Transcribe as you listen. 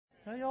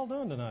How y'all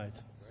doing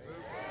tonight?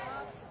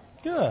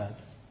 Good.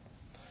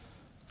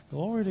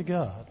 Glory to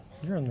God.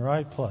 You're in the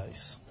right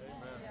place.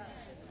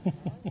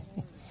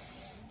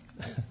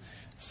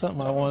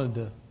 Something I wanted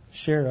to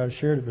share. I've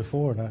shared it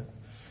before, and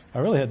I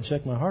really had to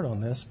check my heart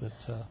on this,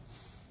 but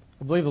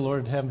I believe the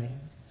Lord had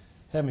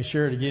me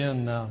share it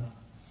again.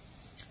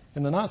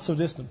 In the not so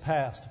distant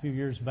past, a few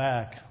years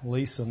back,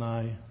 Lisa and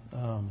I,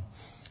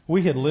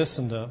 we had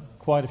listened to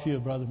quite a few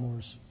of Brother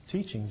Moore's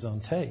teachings on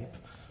tape.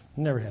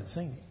 Never had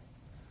seen him,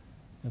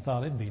 and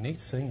thought it'd be neat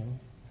to see him.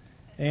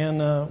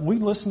 And we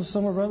listened to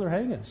some of Brother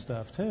Hagin's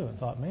stuff too, and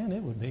thought, man,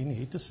 it would be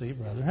neat to see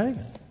Brother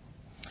Hagin.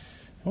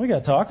 And we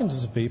got talking to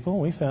some people,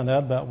 and we found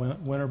out about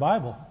Winter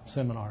Bible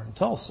Seminar in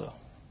Tulsa.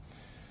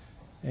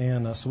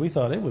 And so we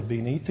thought it would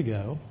be neat to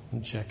go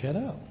and check it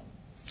out.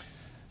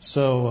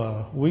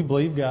 So we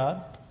believed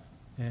God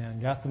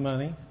and got the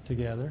money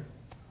together,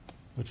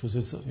 which was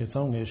its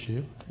own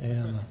issue,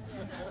 and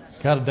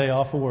got a day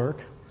off of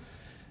work.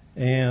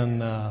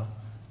 And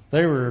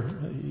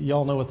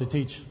y'all know what they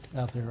teach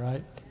out there,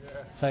 right?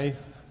 Yeah.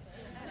 Faith.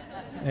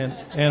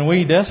 And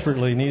we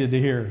desperately needed to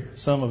hear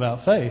some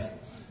about faith,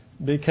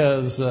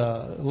 because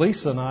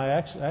Lisa and I,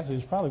 actually it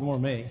was probably more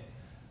me,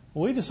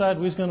 we decided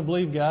we was going to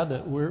believe God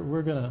that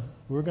we're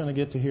going to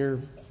get to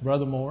hear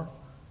Brother Moore,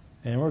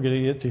 and we're going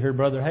to get to hear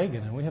Brother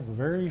Hagin, and we have a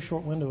very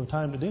short window of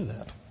time to do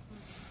that.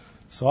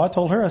 So I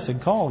told her, I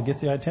said, call, get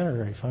the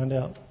itinerary, find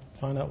out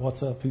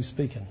what's up, who's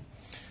speaking.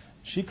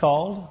 She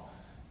called,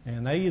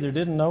 and they either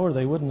didn't know or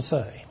they wouldn't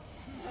say.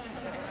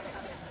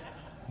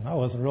 And I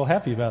wasn't real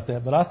happy about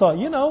that, but I thought,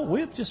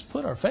 we've just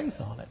put our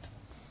faith on it.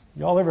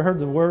 Y'all ever heard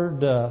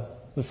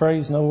the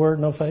phrase, no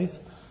word, no faith?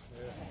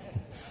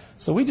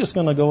 So we're just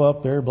going to go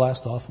up there,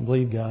 blast off, and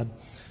believe God.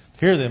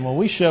 Hear them. Well,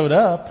 we showed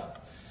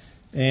up,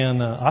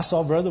 and I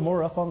saw Brother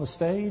Moore up on the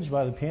stage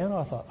by the piano.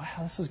 I thought, wow,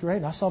 this is great.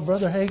 And I saw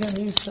Brother Hagin.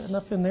 He's sitting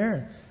up in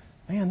there.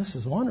 Man, this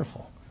is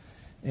wonderful.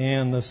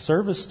 And the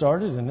service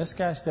started, and this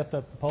guy stepped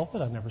up the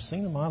pulpit. I'd never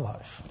seen in my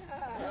life.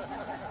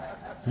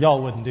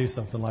 Y'all wouldn't do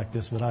something like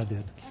this, but I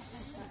did.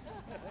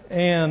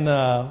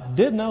 And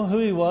didn't know who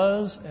he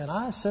was. And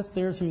I sat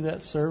there through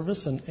that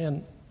service,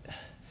 and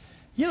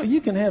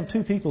you can have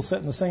two people sit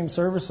in the same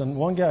service, and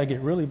one guy get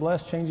really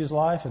blessed, change his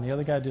life, and the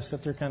other guy just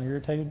sit there kind of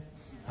irritated.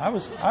 I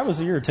was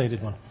the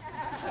irritated one.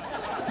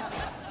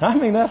 I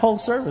mean, that whole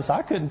service,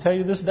 I couldn't tell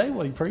you this day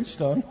what he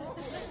preached on.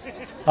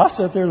 I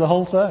sat there the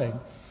whole thing.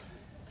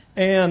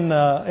 And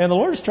the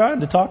Lord's trying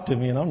to talk to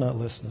me, and I'm not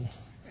listening.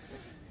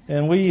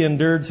 And we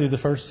endured through the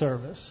first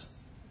service.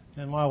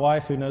 And my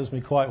wife, who knows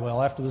me quite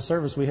well, after the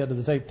service, we head to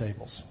the tape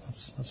tables.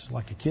 That's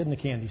like a kid in a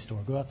candy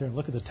store. Go out there and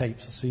look at the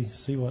tapes and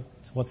see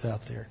what's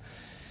out there.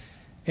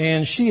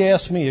 And she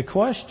asked me a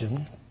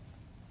question.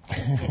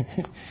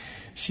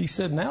 She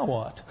said, now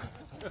what?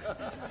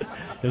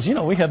 Because,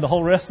 we had the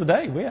whole rest of the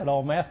day. We had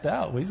all mapped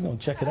out. We was going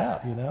to check it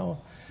out,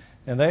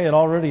 And they had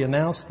already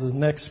announced the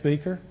next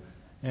speaker,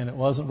 and it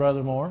wasn't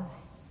Brother Moore.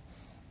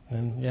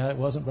 And, it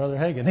wasn't Brother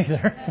Hagin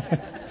either.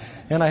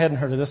 And I hadn't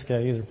heard of this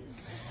guy either.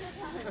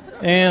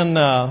 And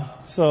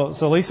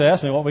so Lisa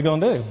asked me, what are we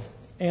going to do?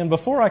 And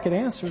before I could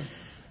answer,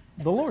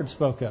 the Lord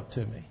spoke up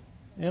to me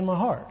in my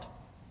heart.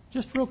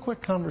 Just real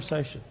quick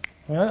conversation.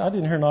 I mean, I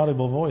didn't hear an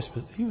audible voice,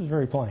 but he was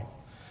very plain.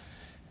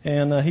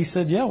 And he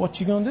said, yeah, what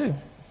you going to do?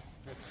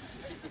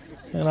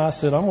 And I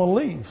said, I'm going to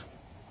leave.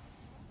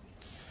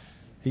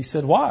 He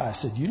said, why? I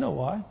said, you know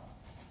why.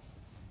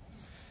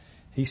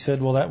 He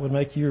said, well, that would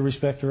make you a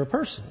respecter of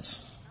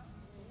persons.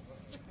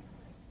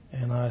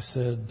 And I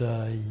said,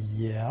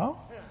 yeah.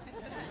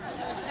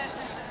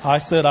 I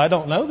said, I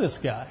don't know this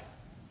guy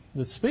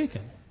that's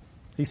speaking.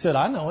 He said,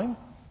 I know him.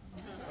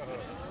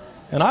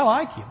 And I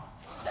like him.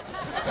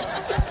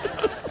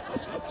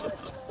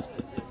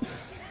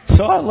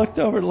 So I looked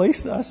over at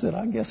Lisa. I said,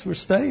 I guess we're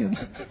staying.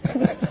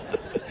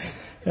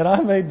 And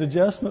I made an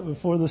adjustment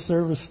before the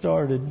service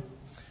started.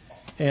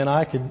 And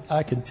I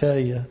can tell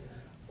you,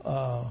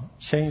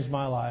 changed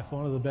my life.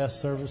 One of the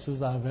best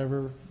services I've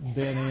ever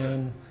been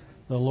in.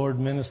 The Lord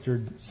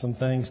ministered some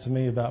things to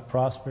me about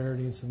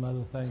prosperity and some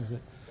other things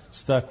that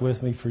stuck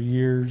with me for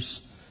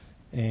years.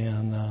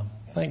 And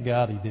thank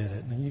God he did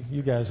it. And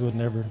you guys would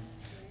never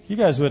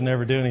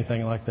do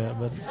anything like that,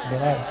 but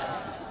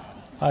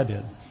I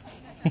did.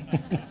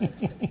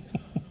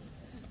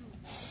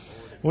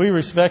 We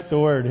respect the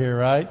word here,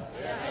 right?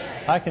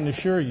 I can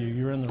assure you,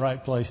 you're in the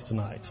right place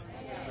tonight.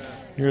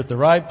 You're at the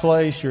right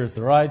place. You're at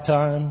the right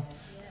time.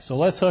 So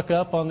let's hook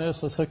up on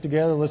this. Let's hook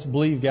together. Let's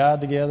believe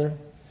God together.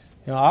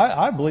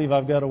 I believe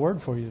I've got a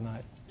word for you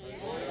tonight.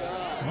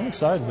 I'm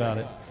excited about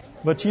it.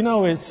 But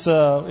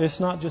it's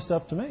not just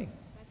up to me.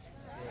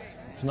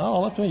 It's not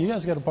all up to me. You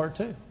guys got a part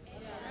too.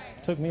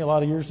 It took me a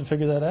lot of years to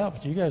figure that out,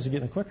 but you guys are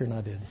getting it quicker than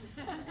I did.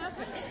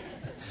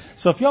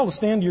 So if y'all will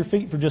stand to your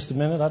feet for just a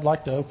minute, I'd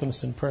like to open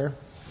us in prayer.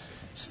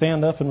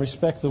 Stand up and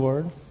respect the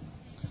word.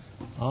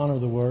 Honor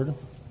the word.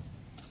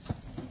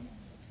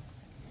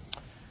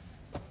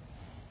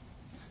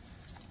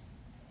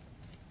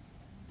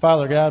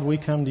 Father God, we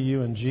come to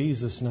you in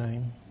Jesus'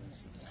 name.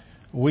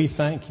 We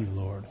thank you,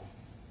 Lord.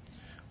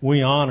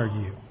 We honor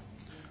you.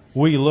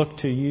 We look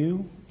to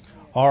you.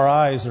 Our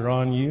eyes are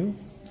on you.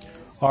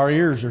 Our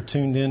ears are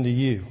tuned into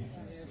you.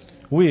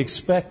 We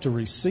expect to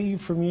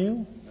receive from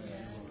you.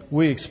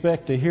 We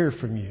expect to hear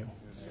from you.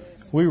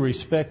 We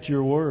respect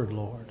your word,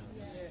 Lord.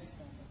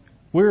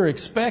 We're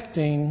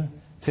expecting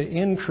to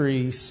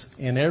increase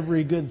in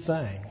every good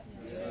thing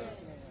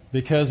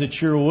because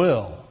it's your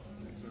will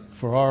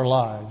for our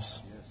lives.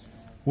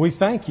 We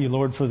thank you,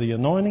 Lord, for the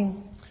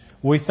anointing.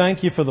 We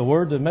thank you for the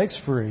word that makes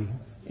free.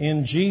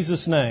 In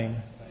Jesus' name,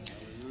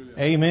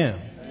 amen.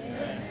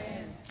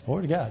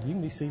 Glory to God. You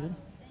can be seated.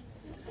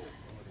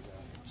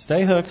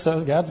 Stay hooked.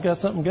 So God's got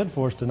something good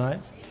for us tonight.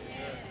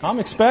 I'm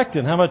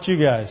expecting. How about you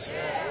guys?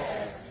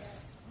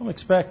 I'm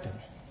expecting.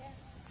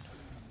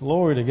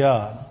 Glory to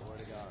God.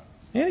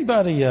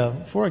 Anybody,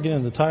 before I get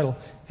into the title,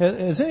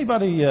 has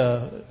anybody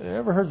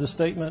ever heard the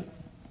statement,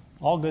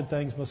 all good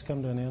things must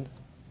come to an end?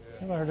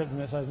 Anybody heard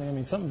that? I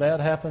mean, something bad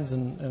happens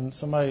and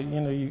somebody,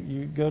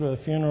 you go to a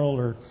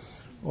funeral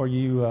or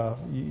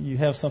you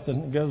have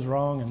something that goes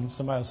wrong and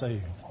somebody will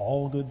say,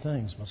 all good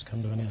things must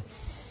come to an end.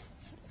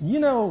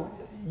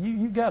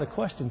 You got to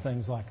question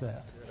things like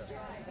that.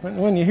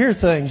 When you hear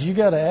things, you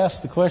got to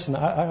ask the question.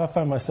 I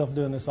find myself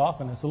doing this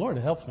often. It's the Lord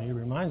that helps me. He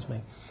reminds me.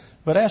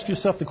 But ask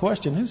yourself the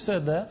question, who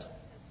said that?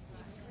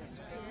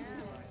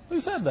 Who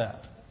said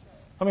that?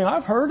 I mean,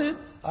 I've heard it.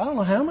 I don't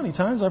know how many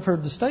times I've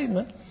heard the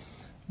statement.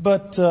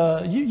 But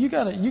you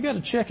got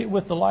to check it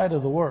with the light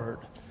of the Word.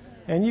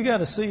 And you got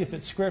to see if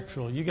it's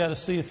scriptural. You got to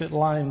see if it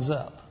lines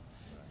up.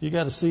 You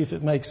got to see if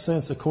it makes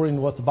sense according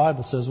to what the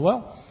Bible says.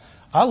 Well,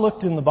 I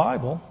looked in the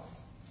Bible,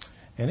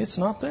 and it's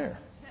not there.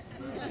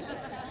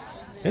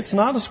 It's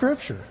not a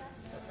scripture.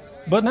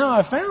 But now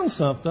I found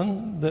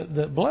something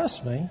that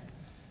blessed me.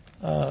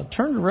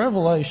 Turn to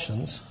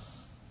Revelations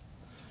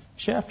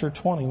chapter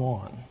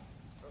 21.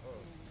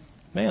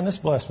 Man, this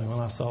blessed me when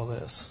I saw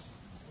this.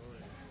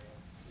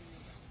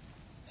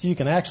 So you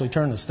can actually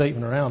turn the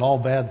statement around, all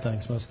bad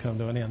things must come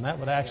to an end. That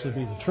would actually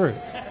be the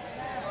truth.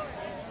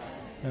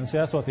 And see,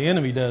 that's what the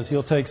enemy does.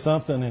 He'll take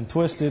something and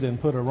twist it and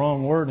put a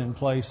wrong word in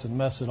place and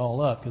mess it all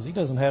up because he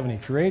doesn't have any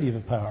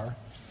creative power.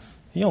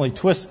 He only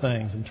twists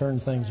things and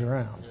turns things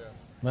around,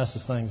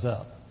 messes things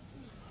up.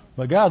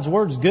 But God's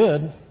Word's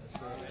good.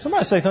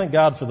 Somebody say, thank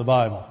God for the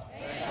Bible.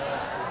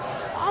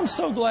 I'm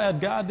so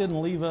glad God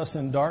didn't leave us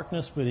in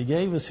darkness, but He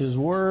gave us His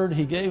Word.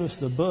 He gave us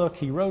the book.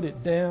 He wrote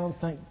it down.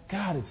 Thank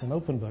God it's an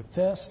open book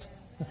test.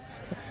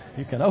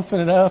 You can open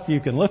it up. You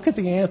can look at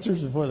the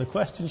answers before the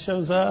question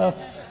shows up.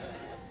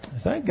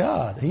 Thank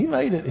God. He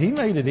made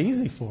it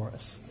easy for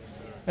us.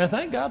 And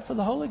thank God for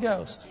the Holy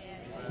Ghost.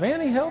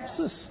 Man, He helps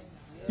us.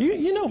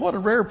 You know what a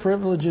rare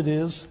privilege it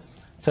is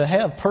to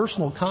have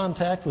personal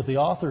contact with the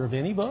author of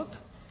any book,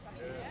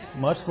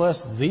 much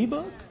less the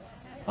book.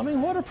 I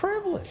mean, what a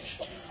privilege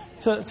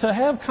to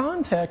have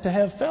contact, to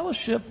have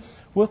fellowship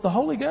with the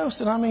Holy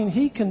Ghost. And I mean,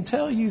 He can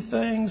tell you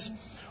things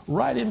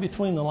right in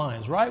between the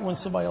lines, right when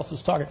somebody else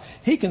is talking.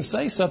 He can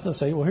say something and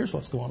say, well, here's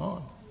what's going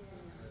on.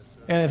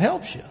 And it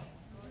helps you.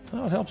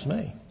 Oh, it helps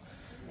me.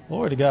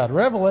 Glory to God.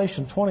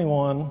 Revelation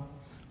 21,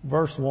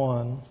 verse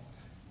 1.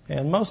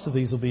 And most of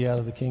these will be out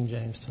of the King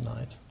James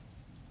tonight.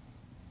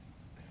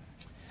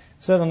 It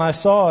said, and I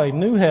saw a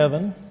new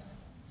heaven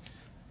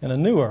and a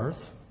new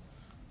earth.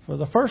 For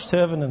the first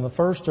heaven and the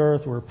first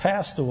earth were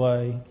passed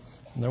away,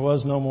 and there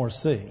was no more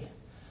sea.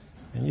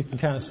 And you can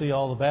kind of see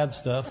all the bad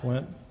stuff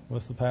went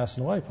with the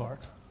passing away part.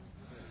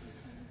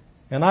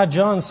 And I,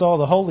 John, saw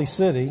the holy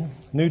city,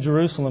 New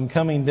Jerusalem,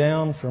 coming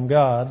down from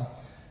God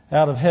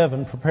out of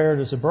heaven, prepared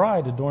as a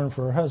bride adorned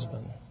for her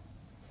husband.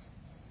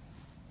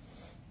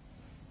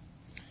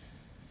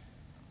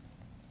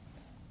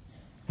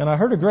 And I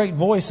heard a great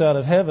voice out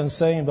of heaven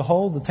saying,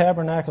 behold, the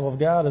tabernacle of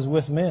God is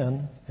with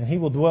men, and He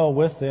will dwell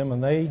with them,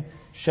 and they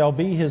shall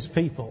be His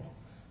people.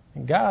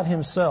 And God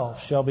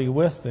Himself shall be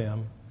with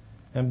them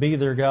and be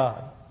their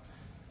God.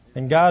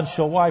 And God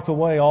shall wipe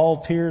away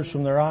all tears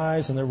from their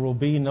eyes, and there will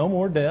be no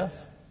more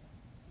death.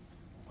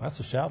 That's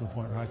a shouting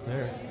point right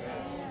there.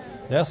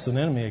 Death's an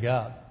enemy of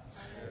God.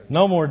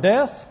 No more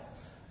death,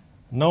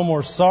 no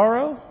more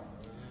sorrow,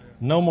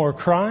 no more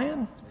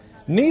crying,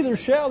 neither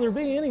shall there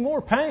be any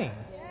more pain.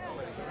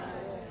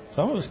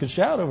 Some of us could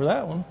shout over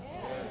that one.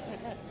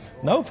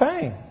 No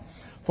pain.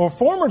 For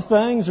former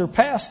things are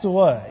passed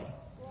away.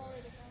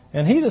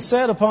 And He that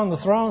sat upon the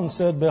throne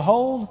said,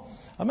 behold,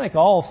 I make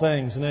all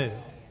things new.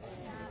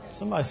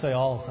 Somebody say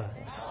all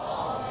things.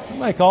 I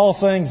make all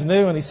things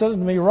new. And He said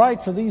unto me,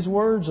 write, for these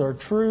words are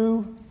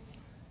true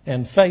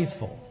and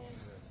faithful.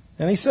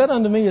 And He said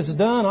unto me, it's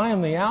done. I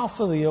am the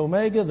Alpha, the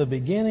Omega, the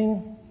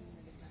beginning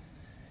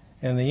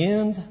and the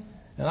end.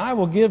 And I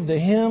will give to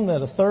him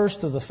that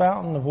athirst of the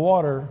fountain of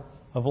water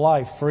of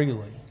life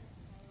freely.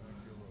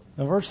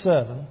 And verse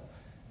 7,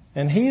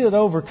 and he that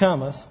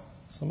overcometh,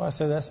 somebody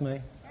say that's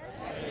me.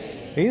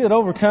 He that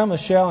overcometh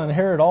shall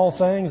inherit all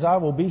things. I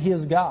will be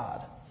his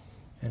God,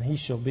 and he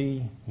shall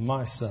be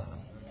my son.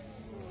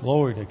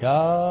 Glory to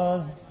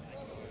God.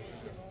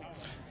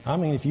 I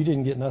mean, if you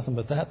didn't get nothing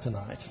but that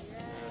tonight,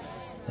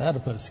 that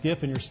would put a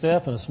skip in your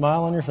step and a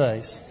smile on your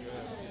face.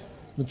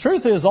 The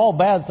truth is, all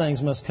bad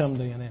things must come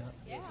to an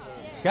end.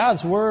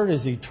 God's Word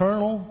is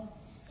eternal.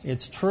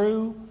 It's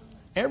true.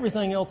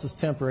 Everything else is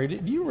temporary.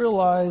 Do you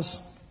realize,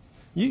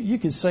 you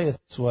could say it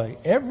this way,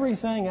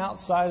 everything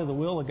outside of the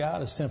will of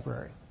God is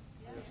temporary.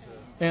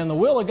 And the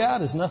will of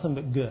God is nothing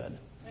but good.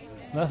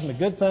 Nothing but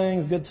good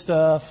things, good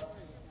stuff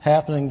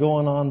happening,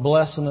 going on,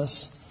 blessing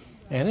us.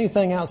 And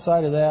anything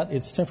outside of that,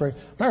 it's temporary.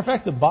 Matter of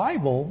fact, the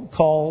Bible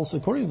calls,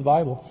 according to the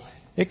Bible,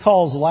 it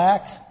calls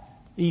lack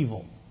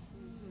evil.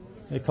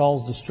 It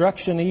calls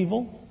destruction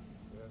evil.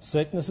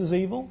 Sickness is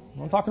evil.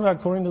 I'm talking about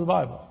according to the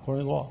Bible,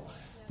 according to the law,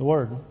 the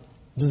Word.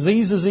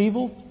 Disease is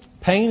evil.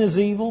 Pain is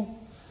evil.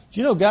 Do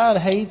you know God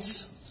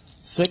hates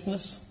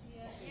sickness?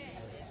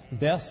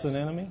 Death's an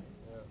enemy.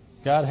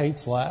 God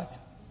hates lack.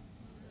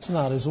 It's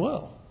not His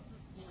will.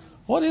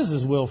 What is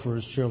His will for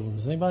His children?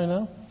 Does anybody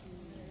know?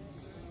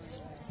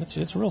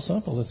 It's real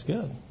simple. It's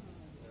good.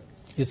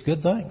 It's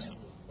good things.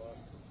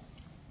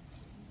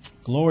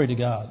 Glory to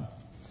God.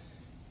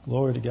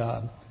 Glory to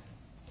God.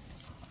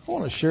 I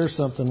want to share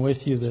something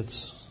with you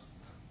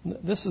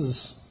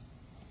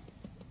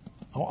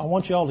I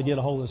want you all to get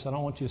a hold of this. I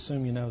don't want you to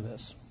assume you know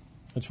this.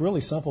 It's really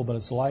simple, but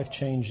it's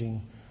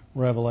life-changing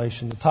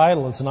revelation. The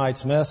title of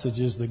tonight's message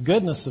is The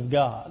Goodness of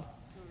God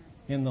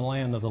in the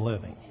Land of the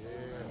Living.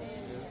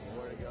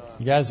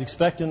 You guys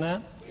expecting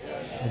that?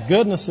 The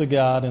goodness of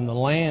God in the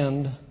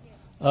land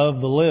of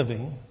the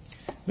living.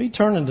 Be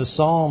turning to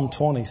Psalm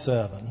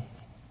 27.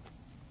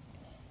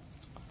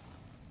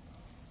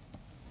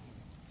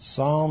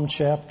 Psalm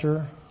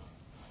chapter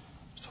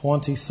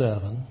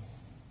 27.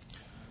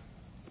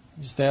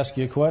 Just ask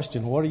you a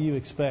question. What are you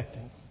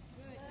expecting?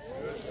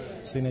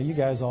 See, now you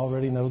guys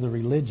already know the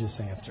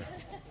religious answer.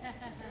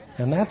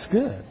 And that's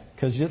good,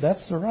 because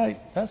that's the right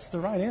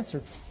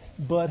answer.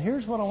 But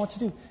here's what I want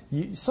you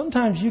to do.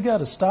 Sometimes you got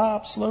to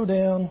stop, slow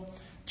down,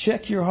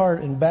 check your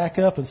heart, and back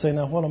up and say,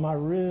 now what am I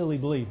really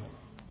believing?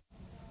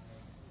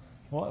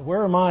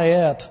 Where am I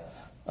at?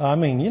 I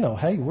mean,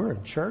 hey, we're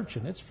in church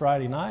and it's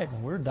Friday night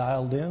and we're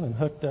dialed in and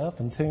hooked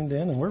up and tuned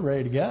in and we're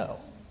ready to go.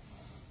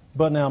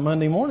 But now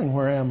Monday morning,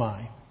 where am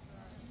I?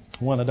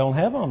 When I don't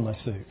have on my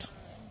suit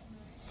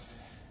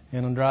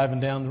and I'm driving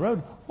down the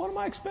road, what am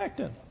I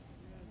expecting?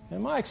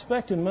 Am I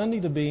expecting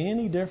Monday to be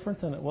any different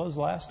than it was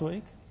last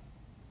week?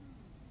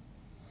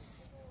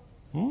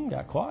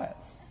 Got quiet.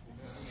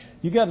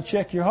 You got to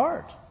check your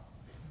heart.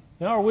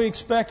 Now, are we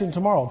expecting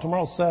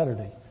tomorrow's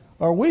Saturday,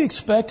 are we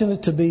expecting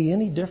it to be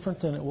any different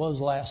than it was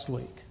last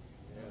week?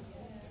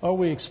 Are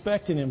we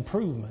expecting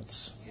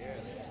improvements?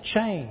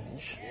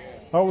 Change?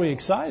 Are we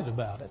excited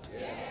about it?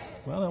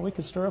 Well, now we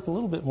could stir up a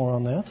little bit more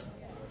on that.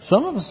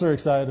 Some of us are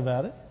excited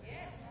about it.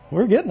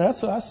 We're getting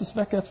that. I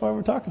suspect that's why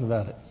we're talking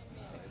about it.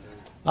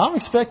 I'm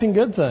expecting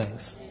good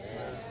things.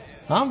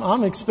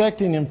 I'm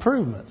expecting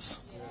improvements.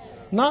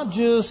 Not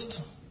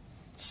just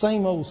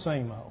same old.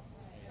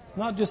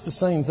 Not just the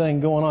same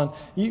thing going on.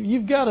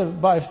 You've got to,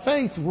 by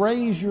faith,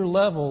 raise your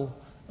level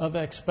of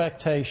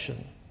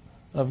expectation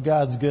of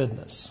God's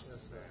goodness.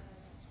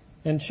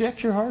 And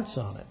check your hearts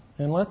on it.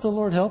 And let the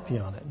Lord help you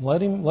on it.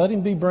 Let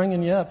Him be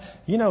bringing you up.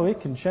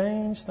 It can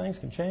change. Things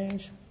can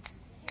change.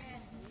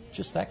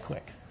 Just that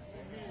quick.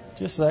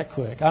 Just that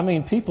quick. I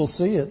mean, people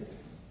see it.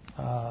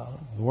 The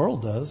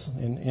world does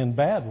in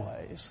bad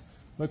ways.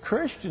 But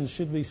Christians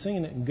should be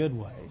seeing it in good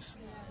ways.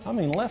 I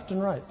mean, left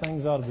and right,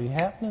 things ought to be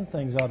happening,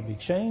 things ought to be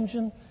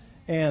changing.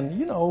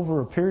 And,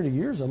 over a period of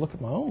years, I look at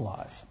my own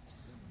life.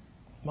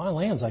 My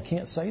lands, I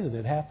can't say that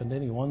it happened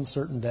any one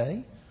certain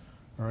day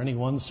or any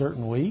one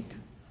certain week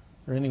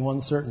or any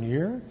one certain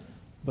year.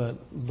 But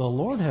the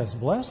Lord has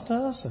blessed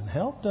us and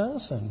helped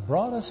us and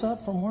brought us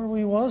up from where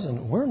we was,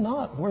 and we're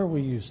not where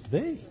we used to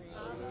be.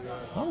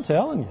 I'm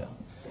telling you.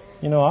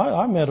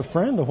 I met a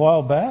friend a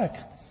while back,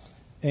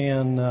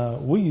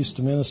 and we used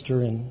to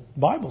minister in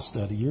Bible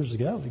study years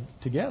ago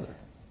together.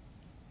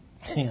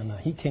 And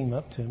he came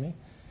up to me,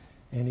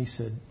 and he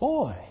said,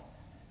 "Boy,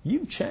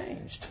 you've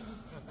changed."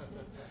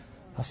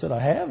 I said, "I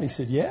have?" He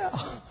said, "Yeah,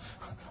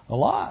 a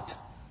lot."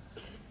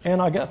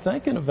 And I got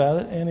thinking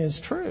about it, and it's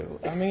true.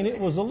 I mean, it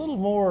was a little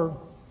more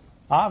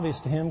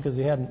obvious to him because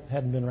he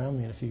hadn't been around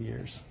me in a few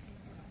years.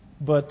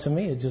 But to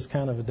me, it just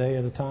kind of a day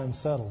at a time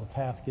settled. The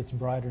path gets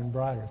brighter and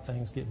brighter.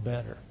 Things get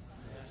better.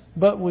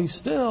 But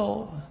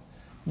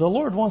the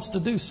Lord wants to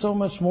do so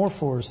much more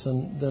for us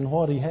than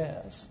what He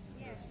has.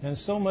 And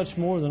so much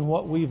more than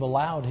what we've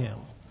allowed Him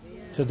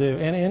to do.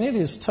 And it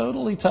is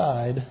totally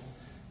tied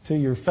to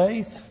your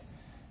faith,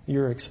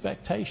 your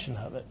expectation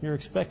of it, your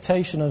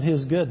expectation of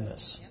His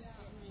goodness.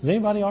 Has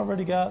anybody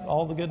already got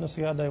all the goodness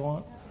of God they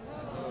want?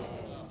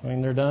 I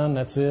mean, they're done.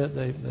 That's it.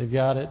 They've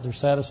got it. They're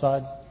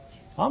satisfied.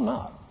 I'm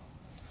not.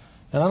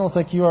 And I don't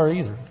think you are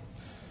either.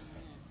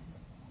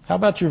 How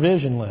about your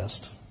vision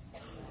list?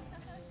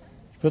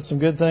 Put some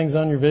good things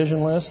on your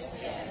vision list.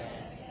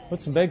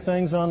 Put some big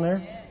things on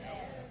there.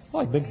 I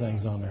like big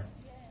things on there.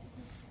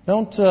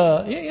 Don't,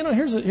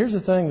 here's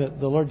the thing that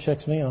the Lord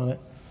checks me on it.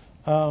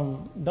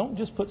 Don't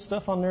just put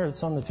stuff on there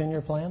that's on the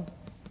 10-year plan.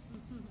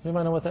 Does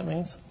anybody know what that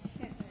means?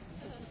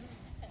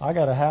 I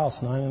got a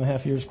house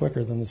 9.5 years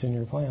quicker than the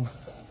 10-year plan.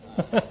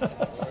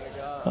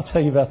 I'll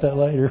tell you about that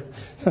later.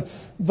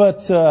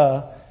 But,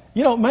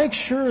 make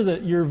sure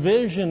that your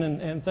vision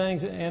and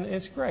things, and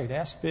it's great.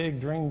 Ask big,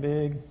 dream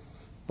big,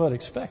 but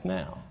expect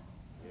now.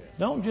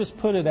 Don't just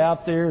put it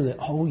out there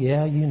that,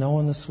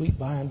 in the sweet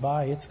by and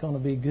by, it's going to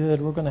be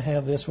good. We're going to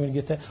have this. We're going to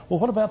get that. Well,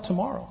 what about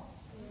tomorrow?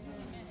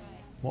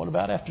 What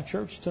about after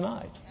church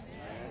tonight?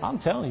 I'm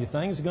telling you,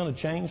 things are going to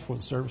change before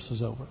the service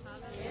is over.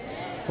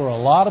 For a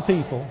lot of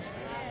people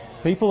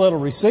that'll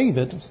receive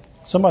it,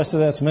 somebody say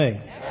that's me.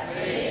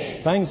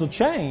 Things will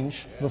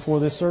change before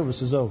this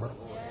service is over.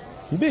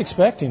 You be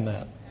expecting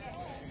that.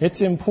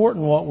 It's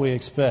important what we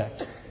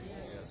expect.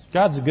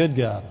 God's a good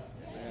God.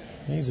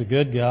 He's a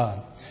good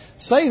God.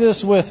 Say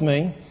this with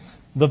me.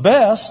 The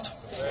best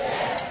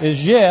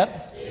is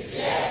yet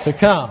to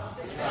come.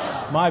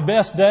 My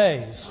best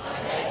days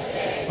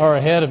are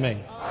ahead of me.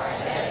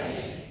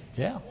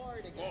 Yeah.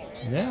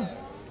 Yeah.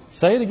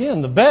 Say it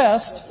again. The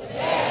best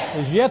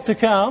is yet to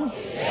come.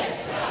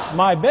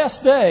 My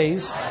best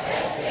days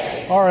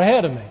are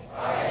ahead of me.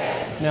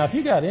 Now, if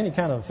you got any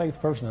kind of a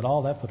faith person at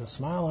all, that put a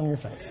smile on your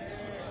face.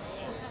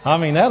 I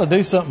mean, that'll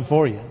do something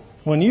for you.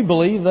 When you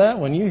believe that,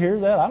 when you hear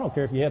that, I don't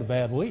care if you had a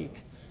bad week.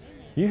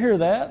 You hear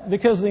that?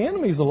 Because the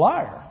enemy's a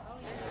liar.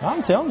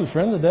 I'm telling you,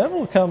 friend, the devil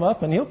will come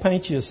up and he'll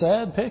paint you a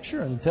sad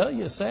picture and tell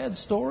you a sad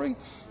story.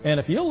 And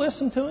if you'll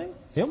listen to him,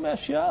 he'll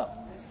mess you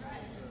up.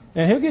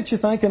 And he'll get you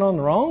thinking on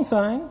the wrong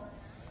thing.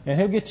 And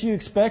he'll get you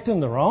expecting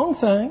the wrong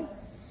thing.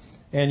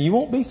 And you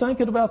won't be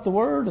thinking about the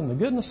Word and the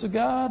goodness of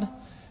God.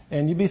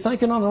 And you'll be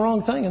thinking on the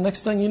wrong thing. And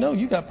next thing you know,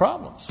 you got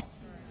problems.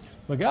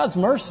 But God's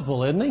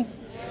merciful, isn't He?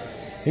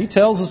 He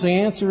tells us the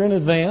answer in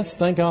advance.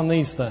 Think on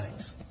these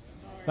things.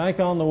 Think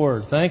on the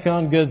Word. Think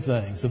on good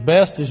things. The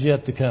best is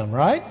yet to come,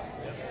 right?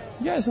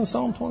 You guys in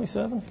Psalm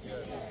 27?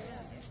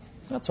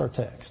 That's our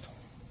text.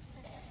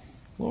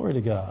 Glory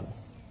to God.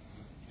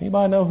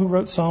 Anybody know who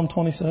wrote Psalm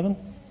 27?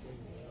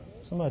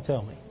 Somebody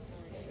tell me.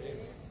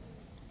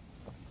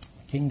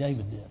 King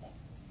David did.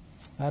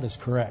 That is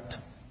correct.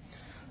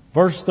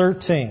 Verse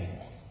 13.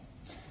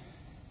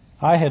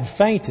 I had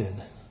fainted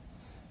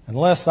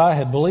unless I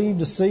had believed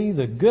to see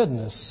the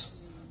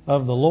goodness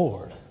of the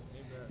Lord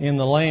in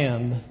the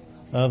land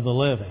of the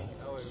living.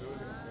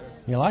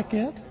 You like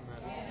it?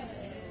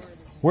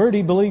 Where did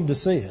he believe to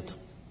see it?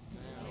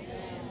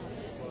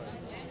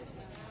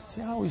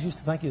 See, I always used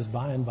to think it was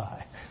by and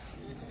by.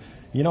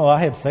 I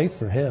had faith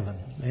for heaven.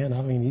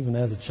 Man, even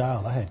as a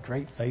child, I had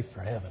great faith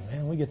for heaven.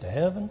 Man, we get to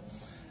heaven.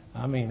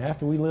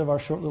 After we live our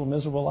short little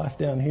miserable life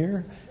down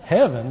here,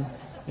 heaven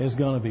is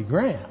going to be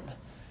grand.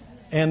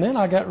 And then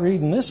I got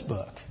reading this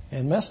book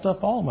and messed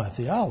up all my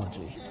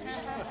theology.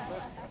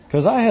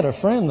 Because I had a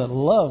friend that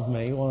loved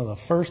me, that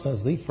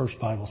was the first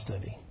Bible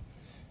study.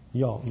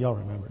 Y'all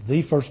remember,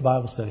 the first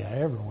Bible study I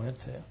ever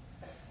went to.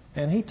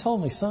 And he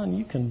told me, son,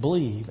 you can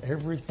believe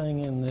everything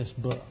in this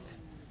book.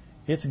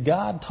 It's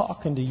God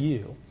talking to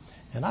you.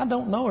 And I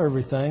don't know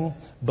everything,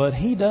 but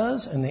He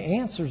does, and the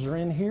answers are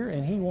in here,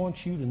 and He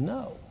wants you to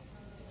know.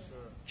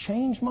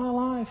 Changed my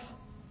life.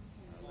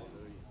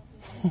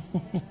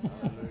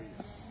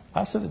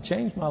 I said it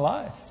changed my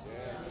life.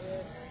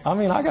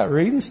 I got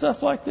reading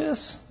stuff like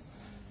this,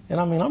 and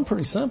I'm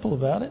pretty simple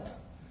about it.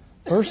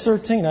 Verse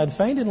 13, I'd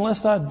fainted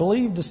unless I'd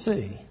believed to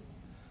see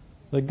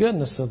the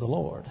goodness of the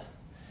Lord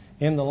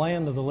in the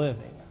land of the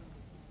living.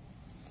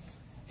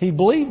 He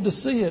believed to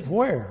see it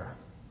where?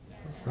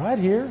 Right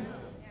here.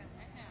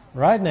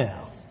 Right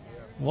now.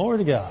 Glory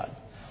to God.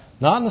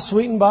 Not in the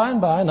sweet and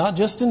by, not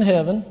just in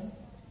heaven.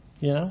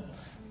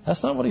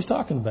 That's not what he's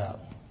talking about.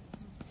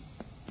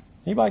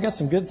 Anybody got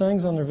some good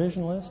things on their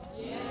vision list?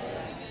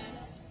 Yes.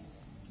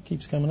 It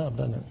keeps coming up,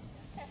 doesn't it?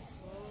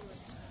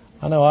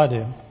 I know I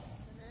do.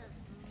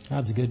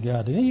 God's a good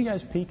God. Did any of you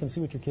guys peek and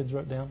see what your kids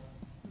wrote down?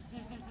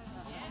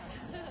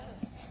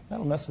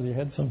 That'll mess with your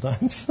head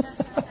sometimes.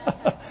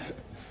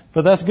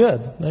 But that's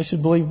good. They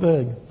should believe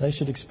big. They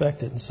should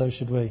expect it, and so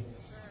should we.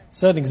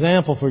 Set an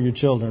example for your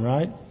children,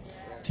 right?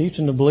 Teach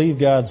them to believe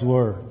God's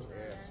Word.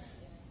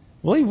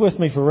 Believe with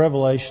me for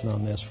revelation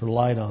on this, for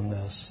light on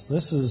this.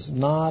 This is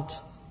not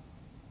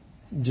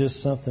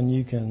just something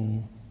you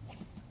can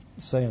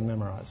say and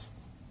memorize.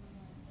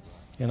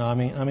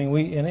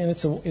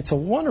 It's a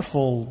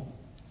wonderful,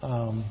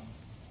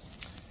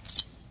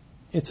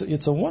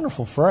 it's a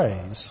wonderful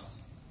phrase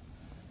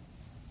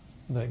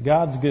that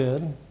God's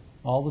good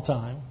all the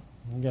time.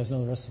 You guys know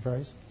the rest of the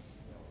phrase?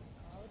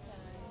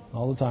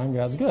 All the time,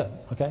 God's good.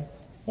 Okay?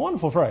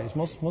 Wonderful phrase.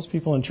 Most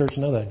people in church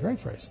know that. Great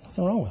phrase.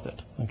 Nothing wrong with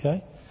it.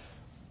 Okay?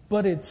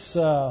 But it's,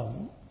 let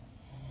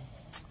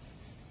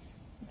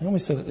me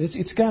say that.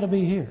 It's got to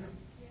be here.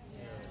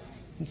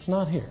 It's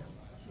not here.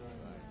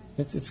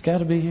 It's got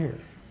to be here.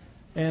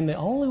 And the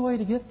only way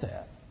to get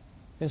that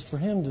is for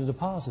Him to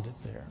deposit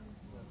it there.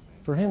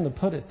 For Him to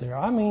put it there.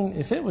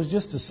 If it was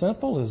just as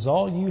simple as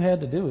all you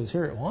had to do is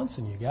hear it once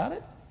and you got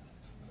it,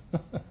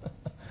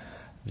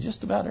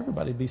 just about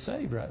everybody would be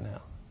saved right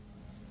now.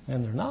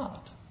 And they're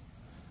not.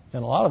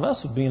 And a lot of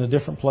us would be in a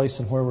different place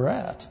than where we're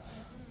at.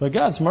 But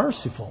God's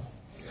merciful.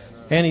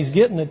 And He's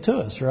getting it to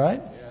us,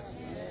 right?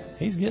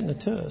 He's getting it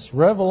to us.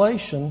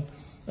 Revelation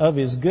of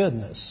His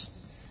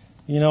goodness.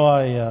 You know,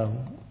 I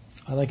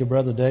think of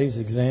Brother Dave's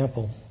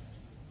example.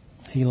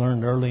 He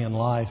learned early in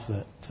life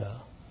that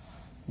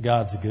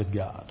God's a good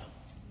God.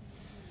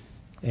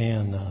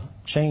 And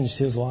changed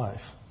his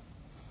life.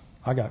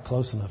 I got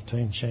close enough to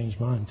Him to change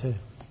mine too.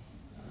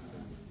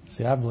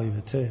 See, I believe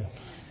it too.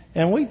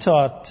 And we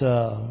taught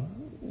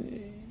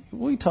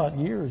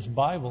years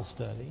Bible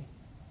study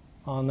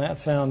on that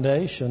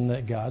foundation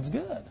that God's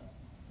good.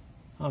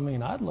 I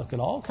mean, I'd look at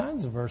all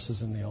kinds of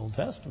verses in the Old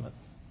Testament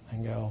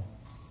and go,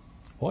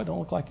 boy, it don't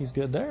look like He's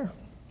good there.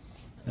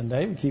 And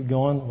David keep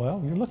going,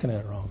 well, you're looking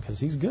at it wrong because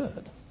He's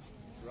good.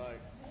 Right.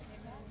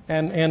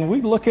 And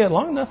we look at it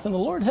long enough and the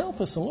Lord help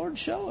us, the Lord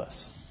show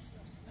us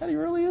that He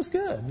really is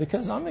good.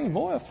 Because, I mean,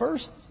 boy, at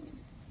first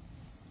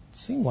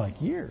seemed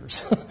like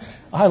years.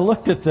 I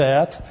looked at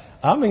that.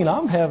 I mean,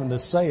 I'm having to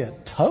say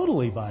it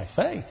totally by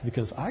faith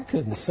because I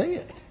couldn't see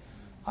it.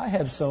 I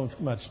had so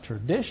much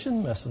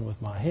tradition messing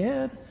with my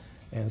head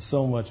and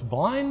so much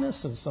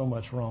blindness and so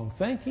much wrong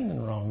thinking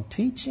and wrong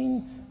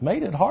teaching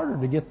made it harder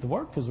to get the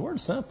Word because the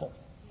Word's simple.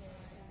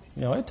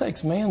 You know, it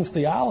takes man's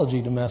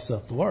theology to mess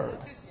up the Word.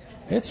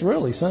 It's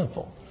really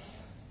simple.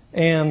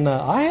 And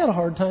I had a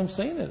hard time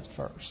seeing it at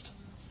first.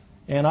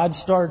 And I'd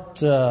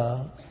start,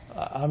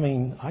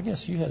 I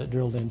guess you had it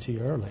drilled into you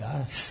early.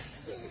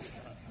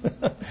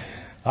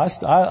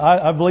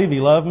 I believe He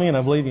loved me and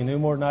I believe He knew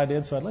more than I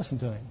did, so I'd listen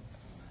to Him.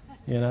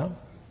 You know?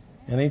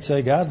 And He'd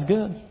say, God's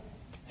good.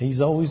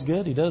 He's always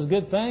good. He does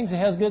good things. He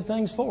has good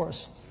things for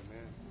us.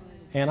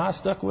 And I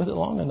stuck with it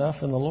long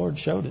enough and the Lord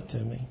showed it to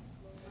me.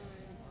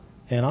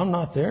 And I'm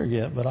not there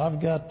yet, but I've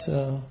got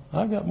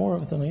more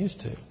of it than I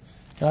used to.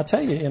 And I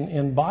tell you,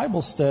 in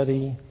Bible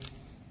study,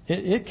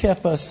 it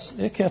kept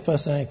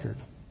us anchored.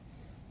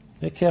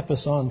 It kept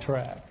us on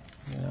track.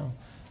 You know,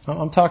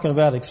 I'm talking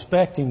about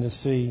expecting to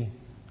see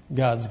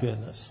God's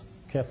goodness.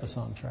 Kept us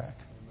on track.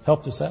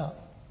 Helped us out.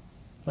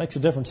 Makes a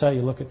difference how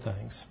you look at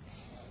things.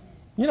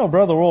 You know,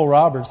 Brother Oral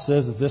Roberts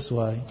says it this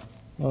way.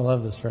 I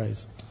love this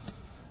phrase.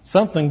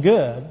 Something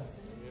good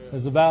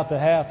is about to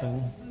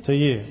happen to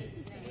you.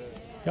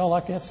 Y'all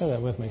like that? Say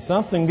that with me.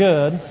 Something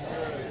good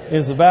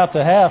is about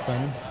to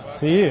happen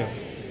to you.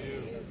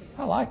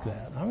 I like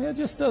that. I mean, it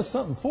just does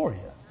something for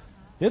you.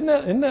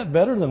 Isn't that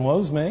better than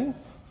woe's me?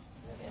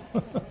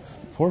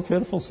 Poor,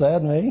 pitiful,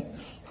 sad me.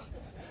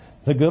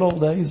 The good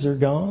old days are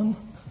gone.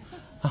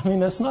 I mean,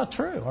 that's not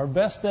true. Our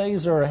best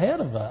days are ahead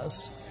of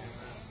us.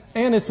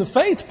 And it's a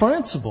faith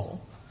principle.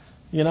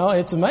 You know,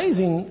 it's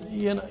amazing.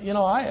 You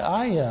know,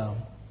 I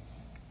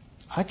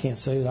can't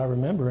say that I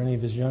remember any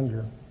of his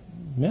younger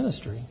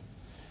ministry.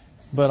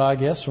 But I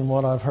guess from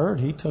what I've heard,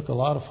 he took a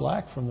lot of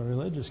flack from the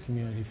religious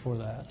community for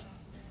that.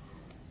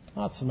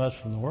 Not so much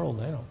from the world,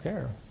 they don't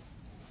care.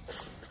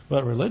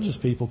 But religious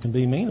people can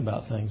be mean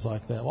about things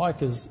like that. Why?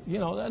 Because, you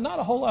know, not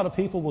a whole lot of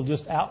people will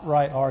just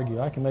outright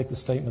argue. I can make the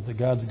statement that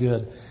God's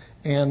good.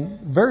 And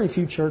very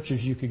few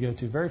churches you could go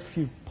to, very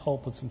few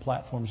pulpits and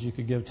platforms you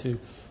could go to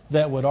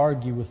that would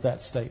argue with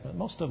that statement.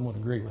 Most of them would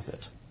agree with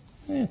it,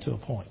 to a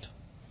point.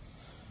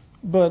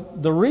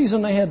 But the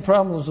reason they had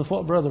problems with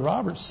what Brother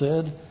Roberts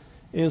said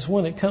is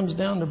when it comes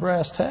down to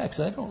brass tacks,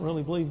 they don't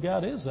really believe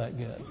God is that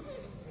good.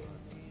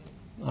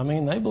 I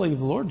mean, they believe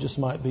the Lord just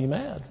might be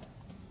mad.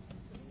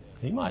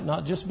 He might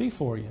not just be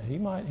for you. He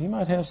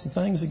might have some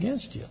things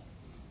against you.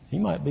 He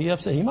might be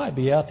upset. He might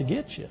be out to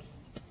get you.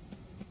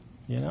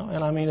 You know,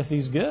 and I mean, if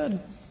He's good,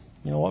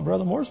 you know what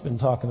Brother Moore's been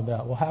talking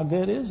about. Well, how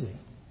good is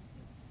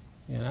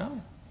He? You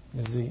know,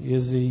 is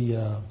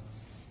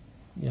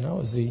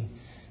he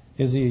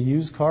a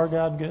used car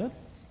God good?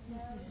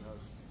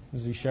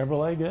 Is He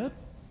Chevrolet good?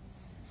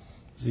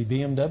 Is He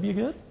BMW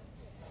good?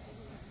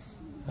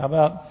 How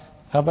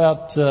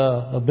about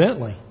a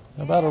Bentley?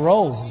 How about a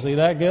Rolls? Is He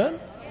that good?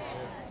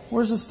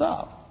 Where's it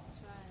stop?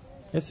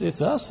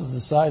 It's us the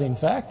deciding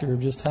factor of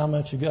just how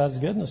much of God's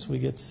goodness we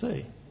get to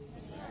see.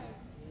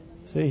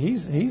 See,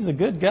 He's a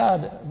good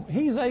God.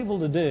 He's able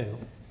to do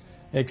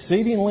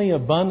exceedingly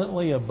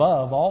abundantly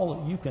above all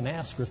that you can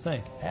ask or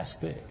think. Ask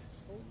big.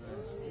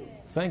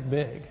 Think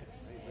big.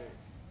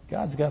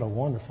 God's got a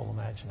wonderful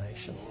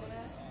imagination.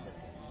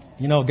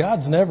 You know,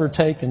 God's never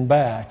taken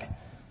back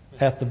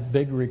at the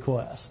big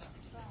request.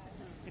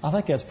 I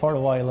think that's part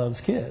of why He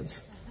loves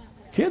kids.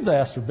 Kids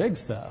ask for big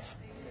stuff.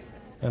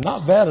 And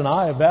not bat an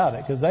eye about it,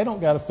 because they don't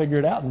got to figure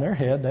it out in their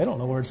head. They don't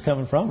know where it's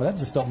coming from. That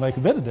just don't make a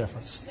bit of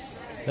difference.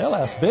 They'll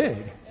ask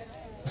big.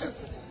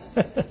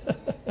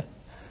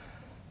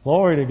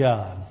 Glory to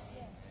God.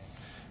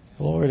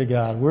 Glory to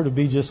God. We're to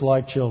be just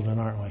like children,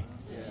 aren't we?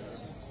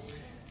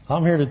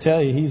 I'm here to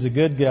tell you He's a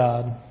good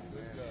God,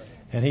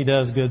 and He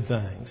does good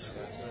things.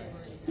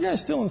 You guys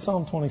still in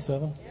Psalm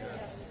 27?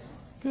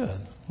 Good. Well,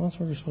 that's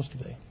where you're supposed to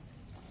be.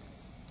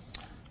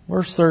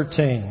 Verse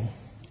 13.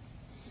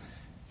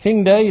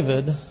 King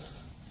David,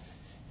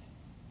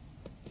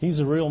 he's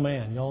a real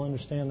man. Y'all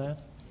understand that?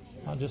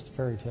 Not just a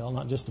fairy tale,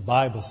 not just a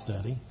Bible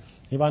study.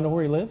 Anybody know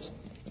where he lives?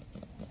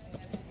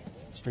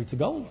 Streets of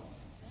gold.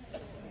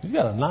 He's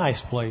got a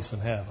nice place in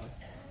heaven.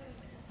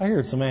 I hear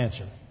it's a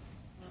mansion.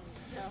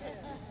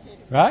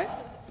 Right?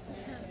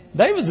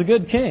 David's a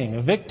good king,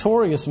 a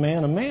victorious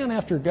man, a man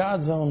after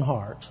God's own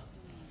heart.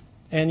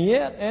 And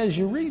yet, as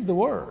you read the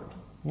Word,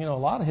 a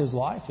lot of his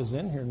life is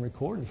in here and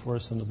recorded for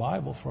us in the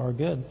Bible for our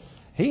good.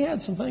 He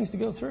had some things to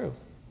go through.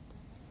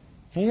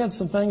 He had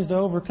some things to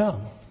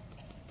overcome.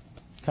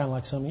 Kind of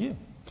like some of you.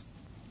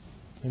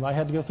 Anybody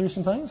had to go through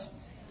some things?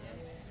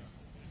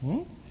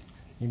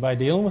 Anybody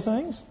dealing with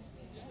things?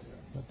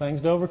 Got things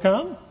to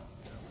overcome?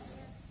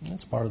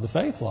 That's part of the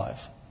faith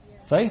life.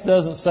 Faith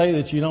doesn't say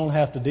that you don't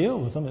have to deal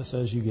with them. It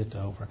says you get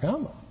to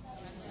overcome them.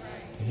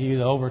 He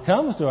that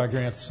overcomes do I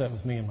grant to sit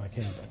with me in my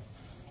kingdom.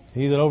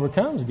 He that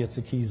overcomes gets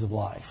the keys of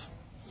life.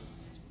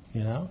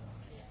 And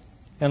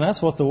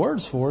that's what the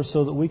Word's for,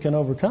 so that we can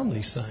overcome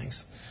these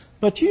things.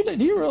 But do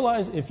you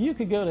realize if you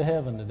could go to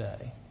heaven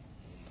today,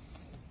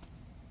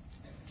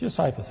 just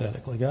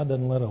hypothetically, God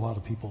doesn't let a lot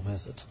of people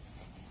visit.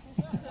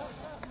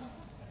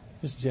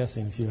 Just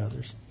Jesse and a few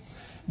others.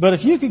 But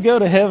if you could go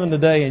to heaven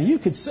today and you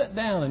could sit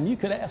down and you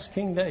could ask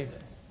King David,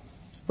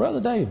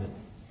 Brother David,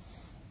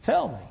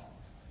 tell me,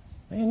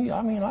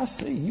 man, I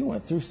see you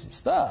went through some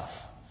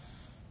stuff.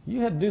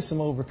 You had to do some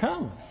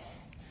overcoming.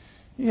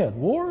 You had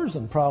wars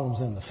and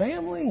problems in the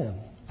family and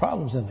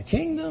problems in the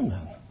kingdom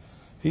and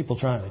people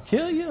trying to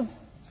kill you and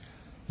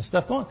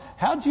stuff going on.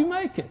 How'd you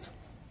make it?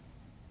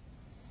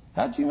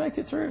 How'd you make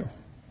it through?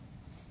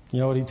 You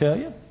know what he'd tell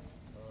you?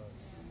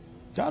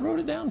 God wrote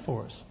it down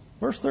for us.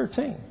 Verse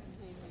 13.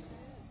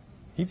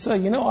 He'd say,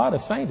 I'd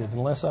have fainted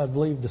unless I'd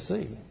believed to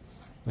see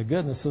the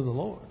goodness of the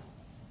Lord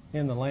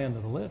in the land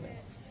of the living.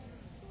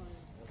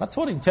 That's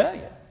what he'd tell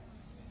you.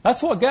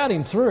 That's what got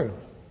him through.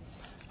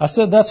 I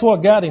said that's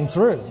what got him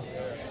through.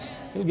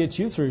 It'll get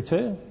you through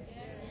too.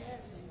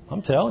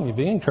 I'm telling you,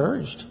 be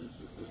encouraged.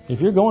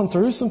 If you're going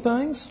through some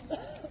things,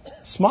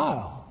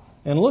 smile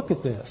and look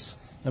at this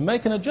and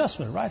make an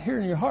adjustment right here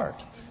in your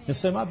heart and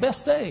say, my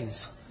best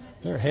days,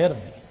 they're ahead of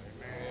me.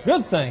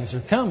 Good things are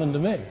coming to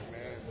me.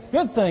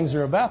 Good things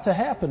are about to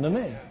happen to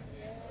me.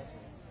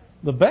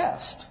 The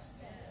best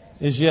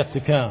is yet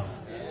to come.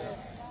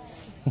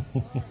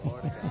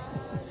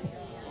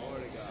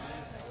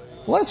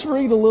 Let's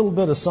read a little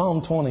bit of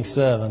Psalm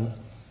 27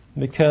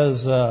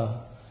 because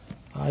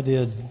I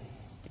did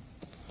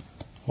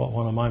what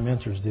one of my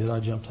mentors did. I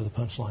jumped to the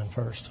punchline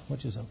first,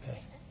 which is okay.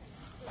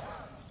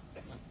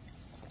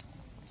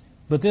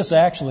 But this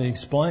actually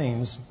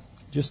explains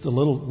just a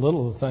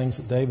little of the things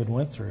that David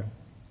went through.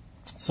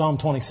 Psalm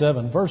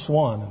 27, verse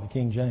 1 in the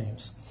King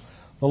James.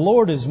 The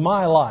Lord is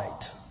my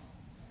light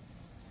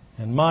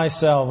and my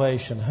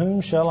salvation. Whom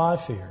shall I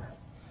fear?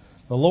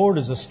 The Lord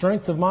is the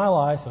strength of my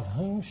life. Of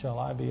whom shall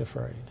I be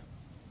afraid?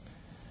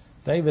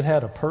 David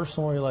had a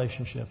personal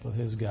relationship with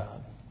his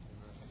God.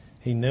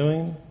 He knew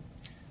Him.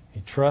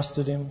 He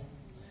trusted Him.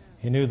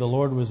 He knew the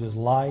Lord was his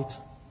light.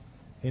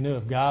 He knew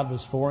if God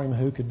was for him,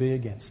 who could be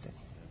against him?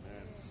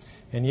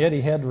 And yet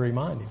he had to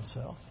remind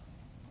himself.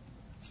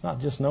 It's not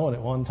just knowing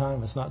it one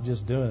time. It's not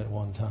just doing it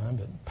one time.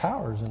 But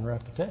power is in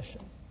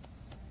repetition.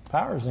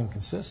 Power is in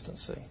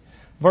consistency.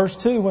 Verse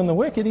 2, when the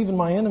wicked, even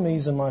my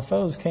enemies and my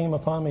foes, came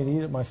upon me to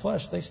eat at my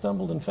flesh, they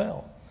stumbled and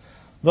fell.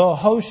 Though a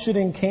host should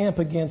encamp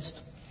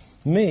against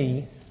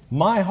me,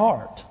 my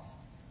heart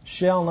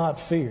shall not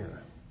fear.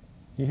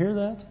 You hear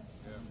that?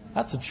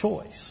 That's a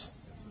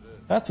choice.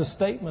 That's a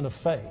statement of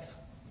faith.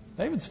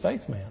 David's a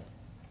faith man.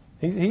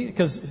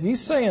 Because he's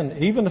saying,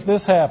 even if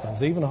this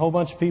happens, even a whole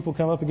bunch of people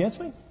come up against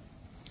me,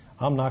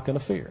 I'm not going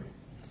to fear.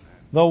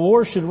 Though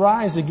war should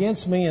rise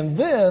against me, in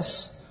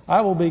this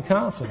I will be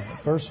confident.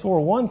 Verse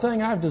 4, one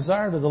thing I've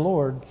desired of the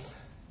Lord,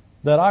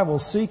 that I will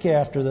seek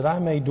after, that I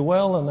may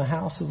dwell in the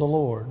house of the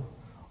Lord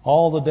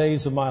all the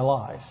days of my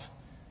life,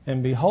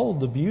 and behold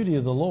the beauty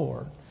of the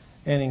Lord,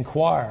 and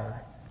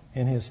inquire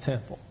in His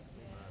temple.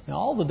 Now,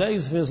 all the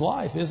days of his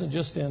life isn't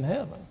just in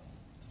heaven.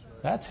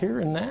 That's here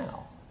and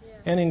now.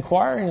 And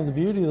inquiring in the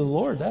beauty of the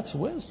Lord, that's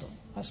wisdom.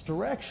 That's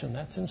direction.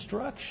 That's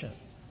instruction.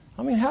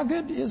 I mean, how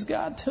good is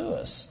God to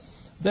us?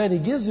 That He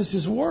gives us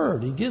His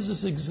Word. He gives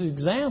us His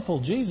example,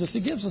 Jesus. He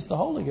gives us the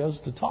Holy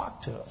Ghost to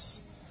talk to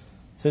us,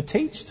 to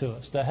teach to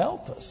us, to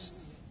help us,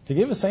 to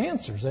give us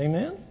answers.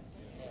 Amen?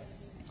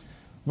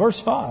 Verse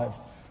 5,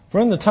 for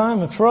in the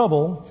time of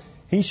trouble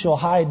He shall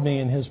hide me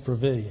in His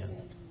pavilion.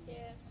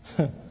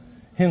 Yes.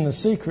 In the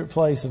secret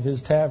place of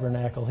His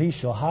tabernacle He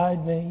shall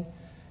hide me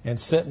and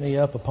set me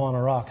up upon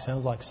a rock.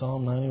 Sounds like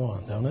Psalm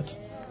 91, don't it?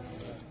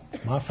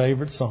 My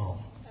favorite psalm.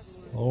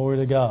 Glory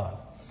to God.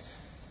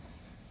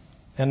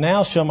 And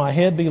now shall my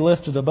head be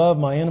lifted above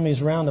my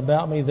enemies round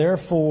about me.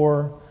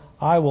 Therefore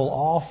I will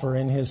offer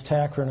in His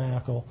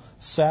tabernacle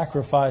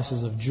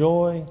sacrifices of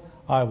joy.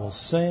 I will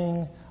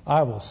sing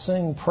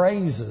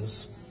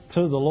praises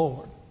to the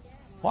Lord.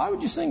 Why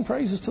would you sing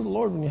praises to the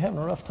Lord when you're having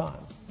a rough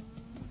time?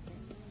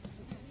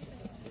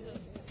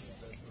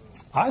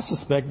 I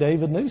suspect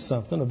David knew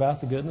something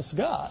about the goodness of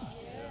God.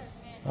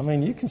 I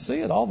mean, you can see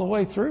it all the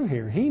way through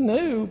here. He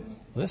knew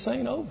this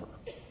ain't over.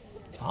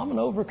 I'm an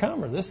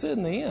overcomer. This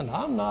isn't the end.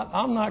 I'm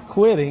not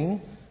quitting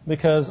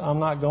because I'm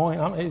not going.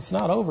 It's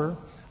not over.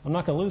 I'm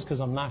not going to lose because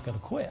I'm not going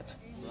to quit.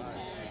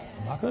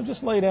 I'm not going to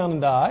just lay down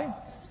and die.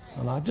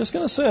 I'm not just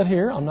going to sit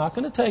here. I'm not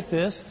going to take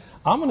this.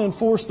 I'm going to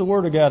enforce the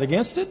Word of God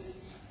against it.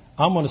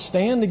 I'm going to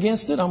stand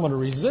against it. I'm going to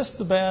resist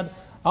the bad.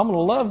 I'm going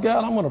to love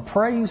God. I'm going to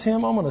praise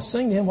Him. I'm going to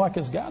sing to Him. Why?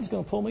 Because God's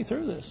going to pull me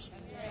through this.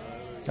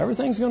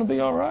 Everything's going to be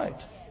all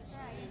right.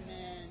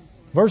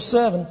 Verse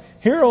 7,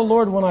 Hear, O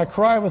Lord, when I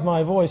cry with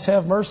my voice,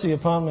 have mercy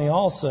upon me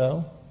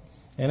also,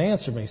 and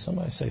answer me.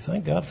 Somebody say,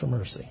 thank God for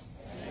mercy.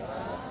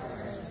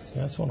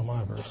 That's one of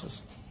my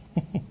verses.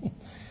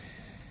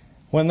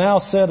 When thou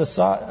saidest,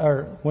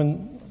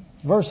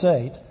 verse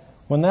 8,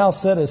 when thou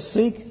saidest,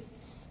 seek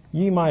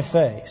ye my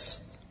face,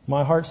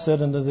 my heart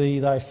said unto thee,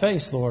 thy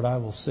face, Lord, I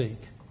will seek.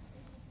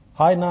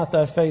 Hide not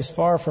thy face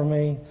far from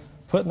me,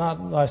 put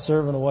not thy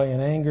servant away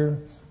in anger.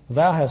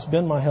 Thou hast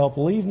been my help,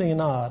 leave me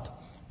not,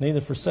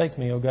 neither forsake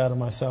me, O God of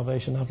my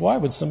salvation. Now, why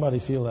would somebody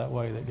feel that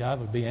way, that God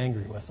would be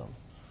angry with them,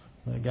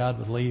 that God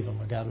would leave them,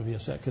 or God would be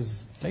upset?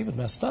 Because David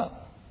messed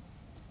up,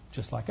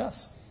 just like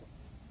us.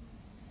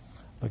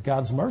 But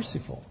God's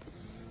merciful.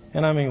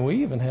 And I mean,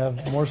 we even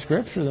have more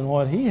scripture than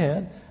what he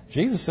had.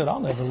 Jesus said, I'll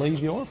never leave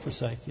you or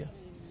forsake you.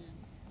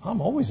 I'm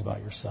always by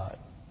your side.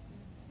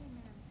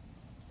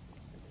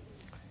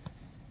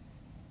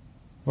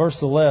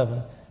 Verse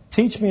 11,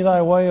 Teach me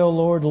thy way, O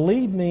Lord.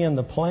 Lead me in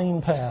the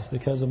plain path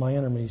because of my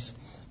enemies.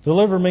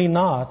 Deliver me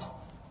not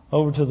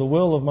over to the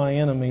will of my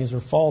enemies, or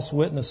false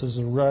witnesses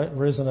are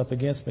risen up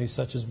against me,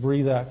 such as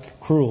breathe out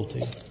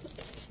cruelty.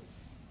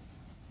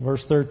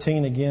 Verse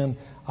 13 again,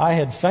 I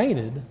had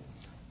fainted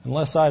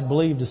unless I had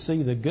believed to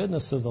see the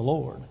goodness of the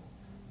Lord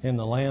in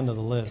the land of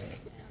the living.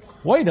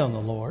 Wait on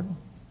the Lord.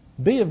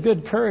 Be of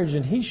good courage,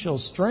 and he shall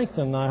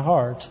strengthen thy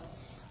heart.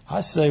 I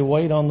say,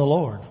 wait on the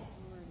Lord.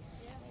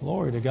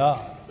 Glory to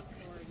God.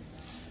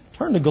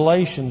 Turn to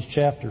Galatians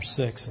chapter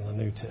 6 in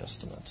the New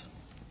Testament.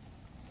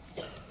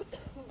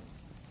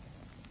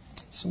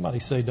 Somebody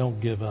say, don't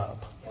give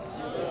up.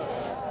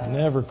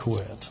 Never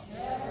quit.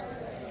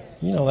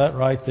 You know, that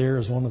right there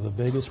is one of the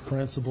biggest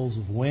principles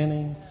of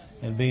winning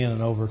and being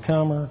an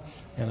overcomer,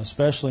 and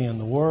especially in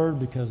the Word,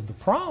 because the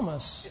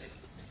promise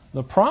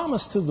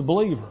to the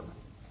believer,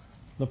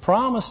 the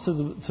promise to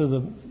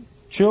the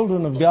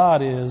children of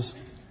God is,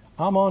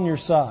 I'm on your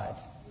side.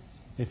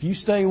 If you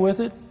stay with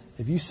it,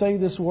 if you say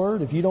this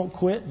word, if you don't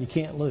quit, you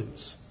can't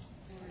lose.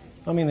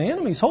 I mean, the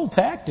enemy's whole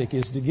tactic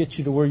is to get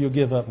you to where you'll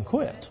give up and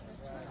quit.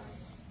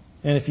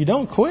 And if you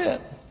don't quit,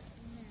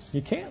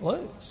 you can't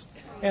lose.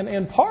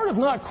 And part of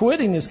not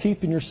quitting is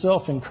keeping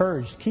yourself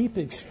encouraged. Keep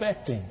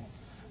expecting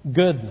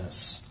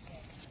goodness.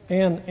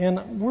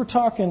 And we're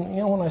talking,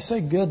 you know, when I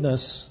say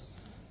goodness,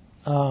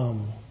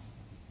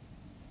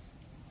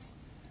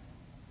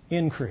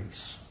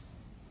 increase.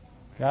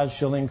 God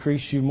shall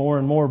increase you more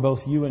and more,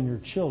 both you and your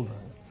children.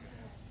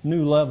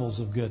 New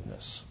levels of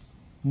goodness.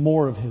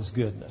 More of His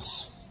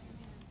goodness.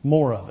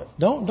 More of it.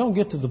 Don't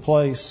get to the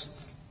place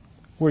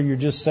where you're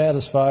just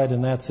satisfied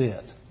and that's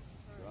it.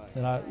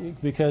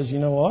 Because you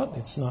know what?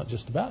 It's not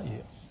just about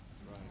you.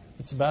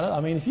 It's about it. I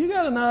mean, if you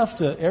got enough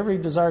to every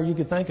desire you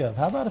could think of,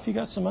 how about if you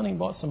got some money and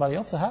bought somebody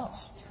else a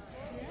house?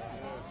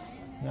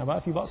 How about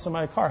if you bought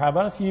somebody a car? How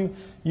about if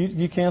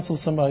you canceled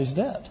somebody's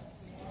debt?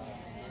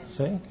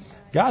 See?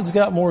 God's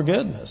got more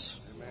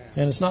goodness.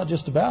 And it's not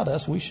just about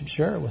us. We should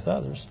share it with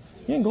others.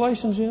 You in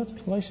Galatians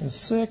yet? Galatians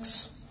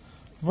 6,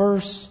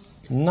 verse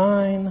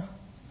 9.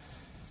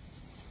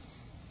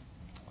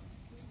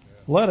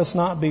 Let us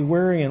not be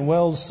weary in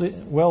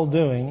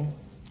well-doing,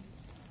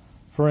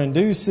 for in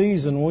due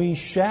season we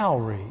shall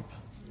reap,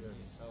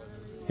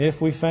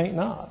 if we faint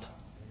not.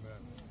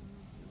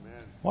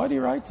 Why do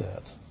you write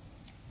that?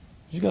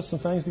 You've got some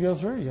things to go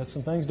through. You've got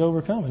some things to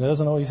overcome. It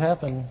doesn't always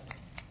happen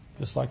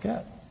just like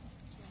that.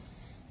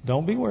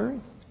 Don't be worried.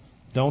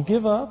 Don't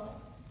give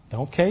up.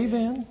 Don't cave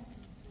in.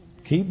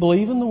 Keep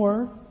believing the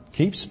Word.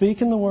 Keep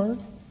speaking the Word.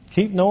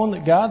 Keep knowing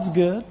that God's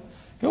good.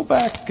 Go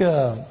back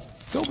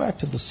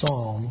to the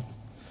Psalm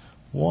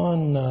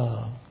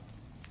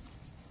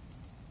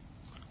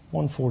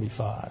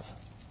 145.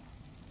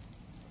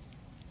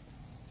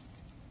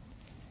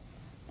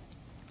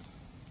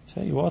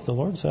 Tell you what, the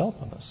Lord's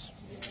helping us.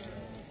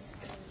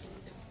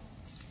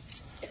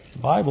 The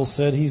Bible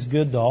said He's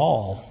good to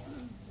all.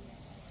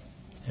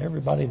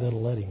 Everybody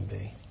that'll let Him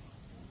be.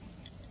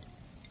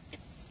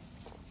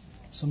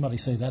 Somebody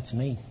say, that's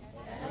me.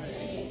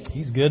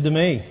 He's good to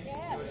me.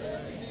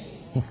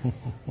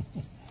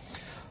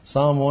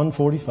 Psalm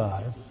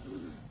 145,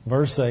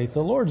 verse 8.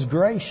 The Lord's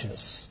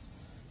gracious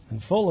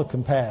and full of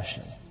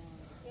compassion,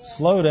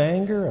 slow to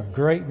anger, of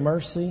great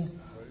mercy.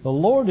 The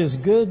Lord is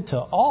good to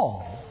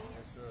all,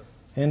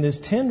 and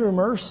His tender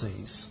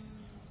mercies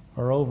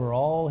are over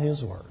all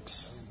His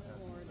works.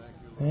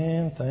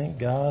 And thank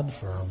God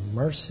for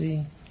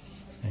mercy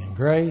and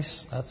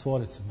grace. That's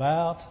what it's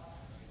about.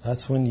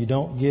 That's when you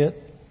don't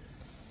get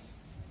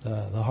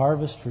the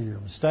harvest for your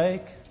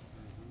mistake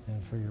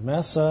and for your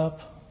mess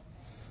up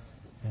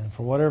and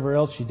for whatever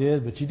else you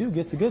did, but you do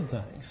get the good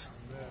things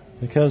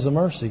because of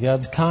mercy.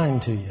 God's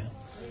kind to you.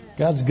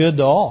 God's good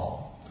to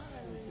all.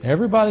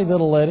 Everybody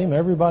that'll let Him,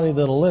 everybody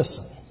that'll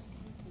listen.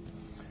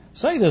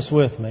 Say this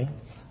with me.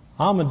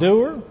 I'm a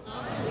doer.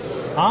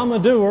 I'm a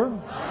doer.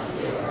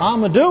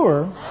 I'm a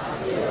doer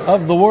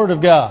of the Word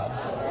of God.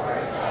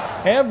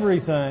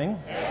 Everything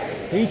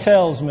He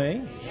tells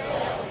me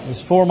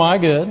is for my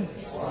good,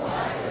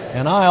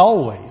 and I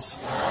always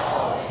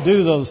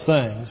do those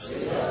things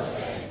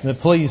that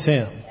please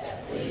Him.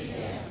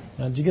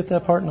 Now, did you get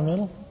that part in the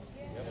middle?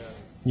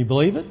 You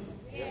believe it?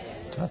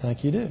 I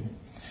think you do.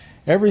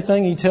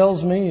 Everything He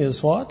tells me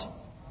is what?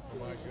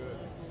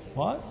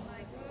 What?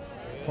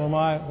 For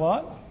my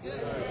what?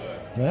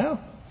 Yeah.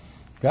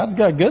 God's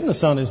got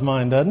goodness on His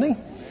mind, doesn't He?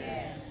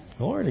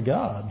 Glory to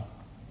God.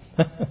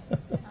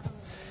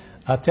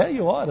 I tell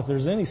you what, if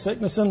there's any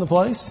sickness in the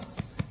place,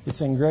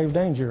 it's in grave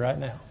danger right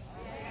now.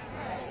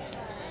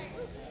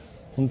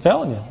 I'm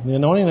telling you, the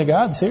anointing of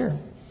God's here.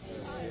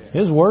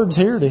 His Word's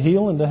here to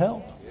heal and to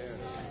help.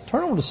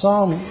 Turn over to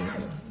Psalm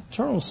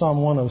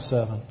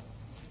 107.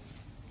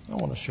 I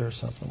want to share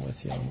something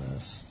with you on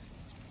this,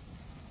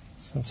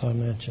 since I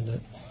mentioned it.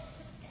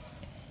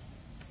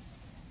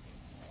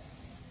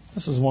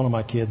 This is one of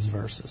my kids'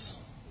 verses.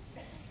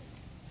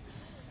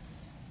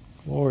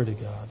 Glory to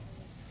God.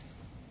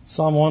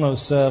 Psalm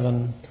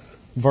 107,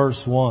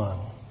 verse 1.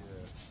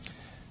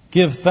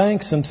 Give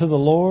thanks unto the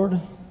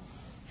Lord,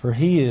 for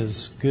He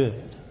is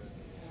good.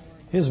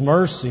 His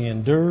mercy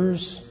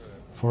endures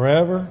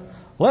forever.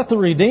 Let the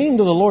redeemed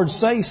of the Lord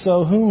say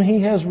so, whom He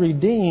has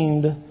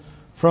redeemed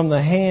from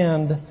the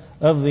hand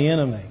of the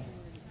enemy.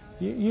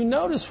 You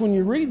notice when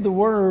you read the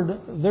Word,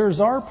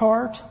 there's our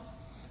part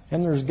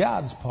and there's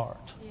God's part.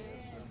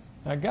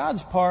 Now,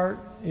 God's part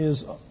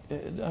is,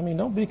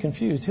 don't be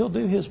confused. He'll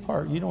do His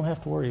part. You don't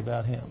have to worry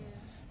about Him.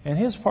 And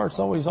His part's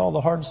always all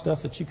the hard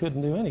stuff that you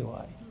couldn't do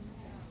anyway.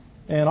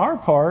 And our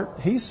part,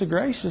 He's so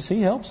gracious,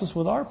 He helps us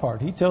with our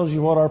part. He tells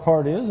you what our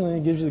part is, and then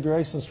He gives you the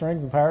grace and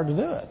strength and power to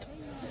do it.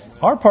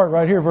 Our part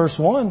right here, verse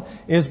 1,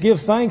 is give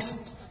thanks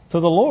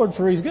to the Lord,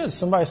 for He's good.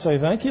 Somebody say,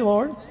 thank you,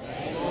 Lord.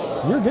 Thank you,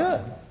 Lord. You're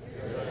good.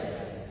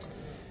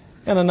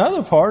 And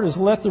another part is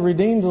let the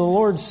redeemed of the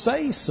Lord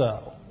say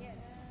so.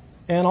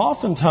 And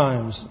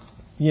oftentimes,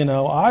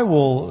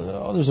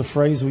 there's a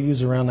phrase we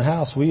use around the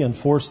house. We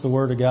enforce the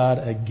Word of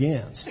God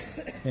against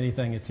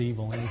anything that's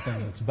evil, anything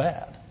that's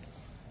bad.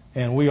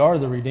 And we are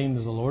the redeemed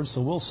of the Lord,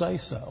 so we'll say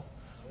so.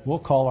 We'll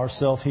call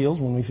ourselves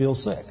healed when we feel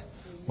sick.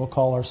 We'll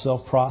call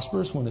ourselves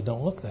prosperous when it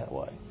don't look that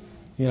way.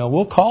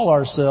 We'll call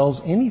ourselves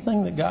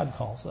anything that God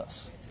calls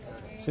us.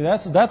 See,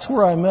 that's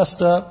where I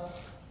messed up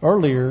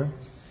earlier.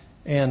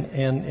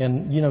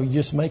 And you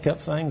just make up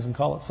things and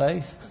call it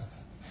faith.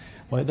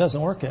 Well, it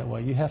doesn't work that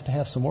way. You have to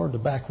have some word to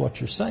back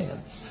what you're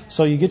saying.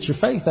 So you get your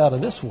faith out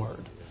of this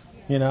word.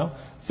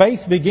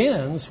 Faith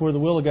begins where the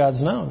will of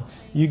God's known.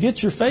 You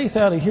get your faith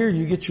out of here,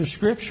 you get your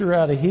scripture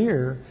out of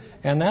here,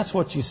 and that's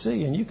what you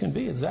see. And you can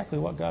be exactly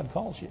what God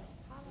calls you.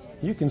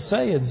 You can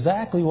say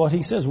exactly what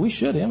He says. We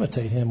should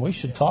imitate Him. We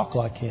should talk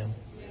like Him.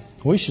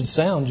 We should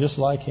sound just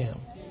like Him.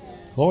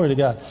 Glory to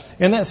God.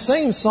 In that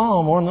same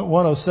Psalm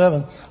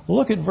 107,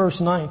 look at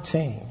verse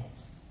 19.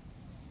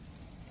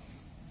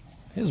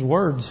 His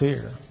word's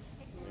here.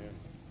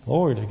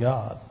 Glory to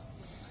God.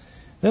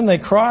 Then they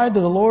cried to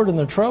the Lord in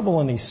their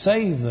trouble, and He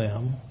saved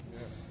them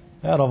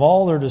out of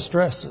all their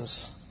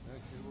distresses.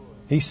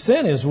 He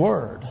sent His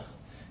word,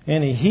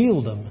 and He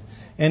healed them,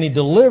 and He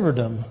delivered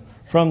them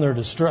from their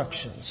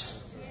destructions.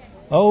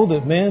 Oh,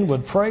 that men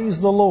would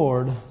praise the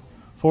Lord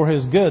for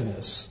His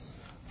goodness,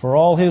 for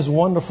all His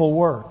wonderful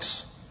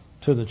works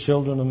to the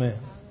children of men.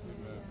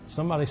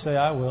 Somebody say,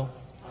 I will.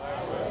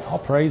 I'll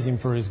praise Him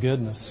for His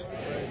goodness.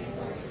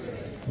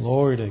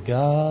 Glory to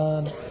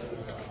God.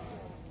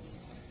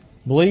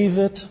 Believe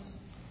it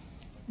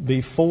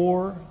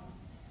before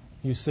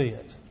you see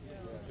it.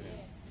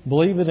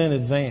 Believe it in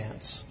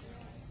advance.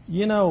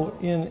 In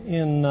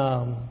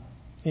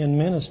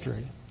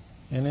ministry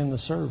and in the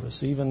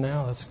service, even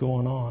now that's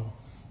going on,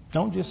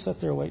 don't just sit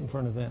there waiting for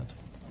an event.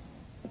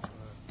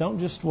 Don't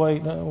just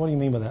wait. What do you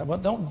mean by that?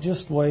 But don't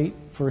just wait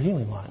for a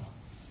healing line.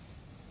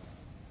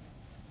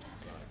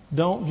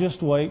 Don't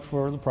just wait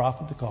for the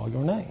prophet to call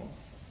your name,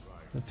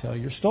 to tell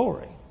your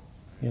story.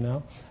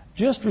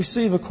 Just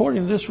receive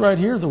according to this right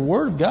here. The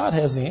Word of God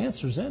has the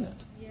answers in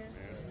it.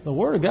 The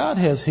Word of God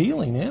has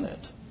healing in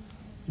it.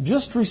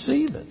 Just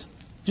receive it.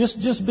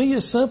 Just be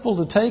as simple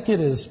to take it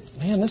as,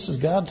 man, this is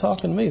God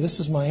talking to me. This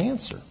is my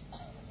answer.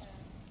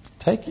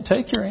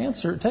 Take your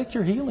answer. Take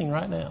your healing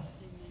right now.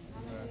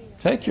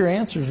 Take your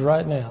answers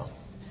right now.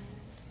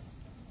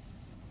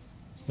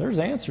 There's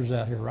answers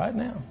out here right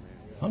now.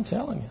 I'm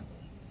telling you.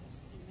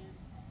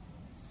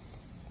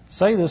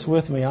 Say this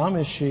with me. I'm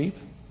His sheep.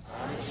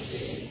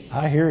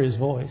 I hear His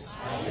voice.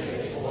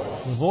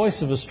 The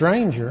voice of a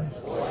stranger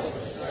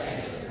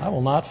I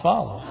will not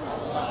follow.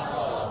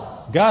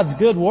 God's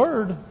good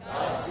word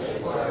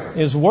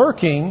is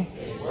working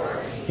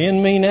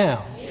in me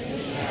now.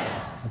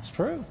 It's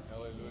true.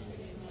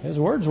 His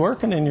word's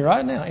working in you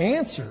right now.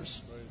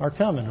 Answers are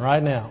coming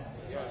right now.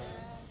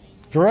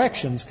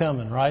 Direction's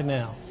coming right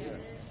now.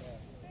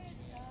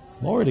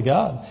 Glory to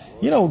God.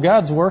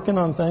 God's working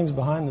on things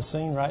behind the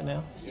scene right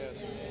now.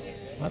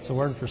 That's a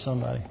word for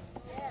somebody.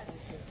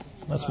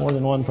 That's more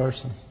than one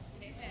person.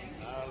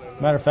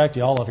 Matter of fact,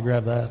 you all ought to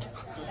grab that.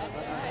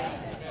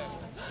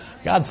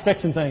 God's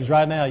fixing things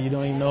right now you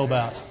don't even know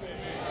about.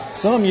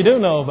 Some you do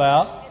know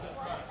about,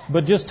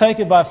 but just take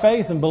it by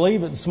faith and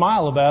believe it and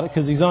smile about it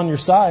because He's on your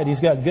side. He's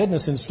got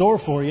goodness in store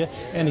for you,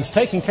 and He's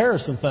taking care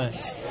of some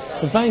things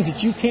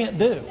that you can't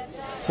do,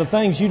 some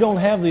things you don't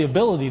have the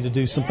ability to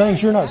do, some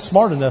things you're not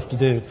smart enough to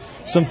do,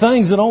 some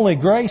things that only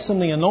grace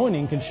and the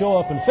anointing can show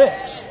up and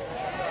fix.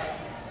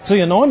 It's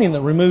the anointing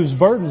that removes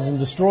burdens and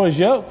destroys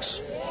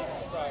yokes.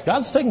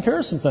 God's taking care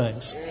of some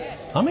things.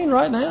 I mean,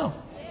 right now.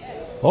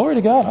 Glory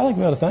to God. I think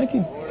we ought to thank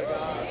Him.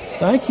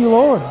 Thank you,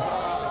 Lord.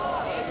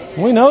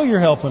 We know You're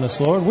helping us,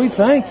 Lord. We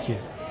thank You.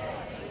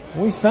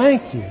 We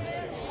thank You.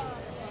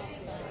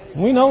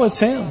 We know it's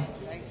Him.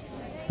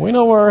 We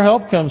know where our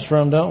help comes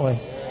from, don't we?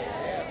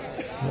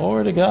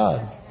 Glory to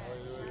God.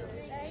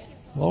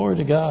 Glory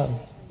to God.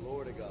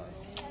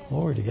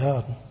 Glory to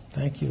God.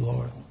 Thank You,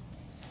 Lord.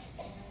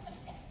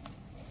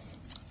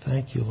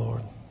 Thank You,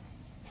 Lord.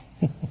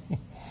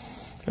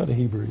 Go to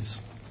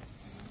Hebrews.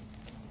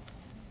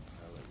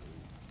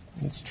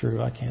 It's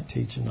true. I can't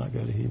teach and not go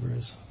to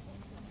Hebrews.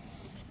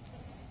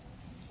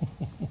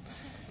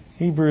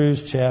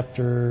 Hebrews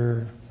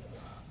chapter,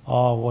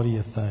 what do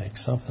you think?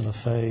 Something of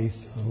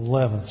faith,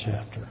 11th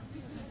chapter.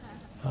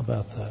 How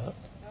about that?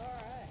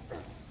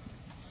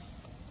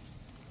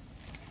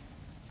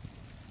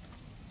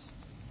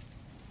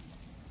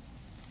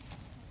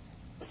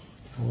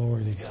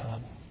 Glory to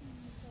God.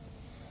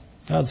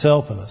 God's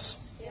helping us.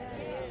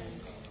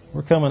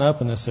 We're coming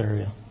up in this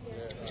area.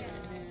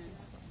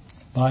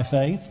 By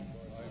faith,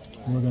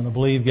 we're going to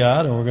believe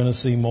God and we're going to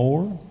see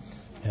more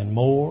and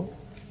more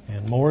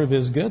and more of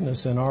His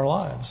goodness in our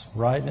lives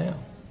right now.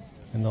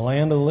 In the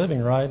land of the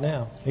living right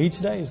now. Each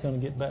day is going to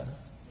get better.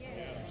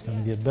 It's going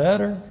to get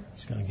better.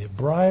 It's going to get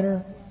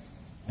brighter.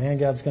 Man,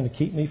 God's going to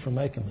keep me from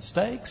making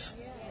mistakes.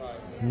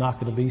 I'm not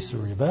going to be so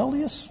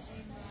rebellious.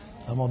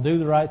 I'm going to do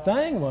the right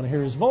thing. I'm going to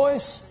hear His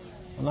voice.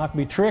 I'm not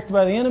going to be tricked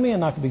by the enemy. I'm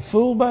not going to be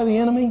fooled by the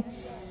enemy.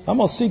 I'm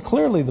going to see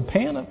clearly the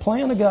plan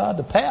of God,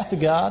 the path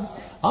of God.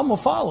 I'm going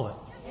to follow it.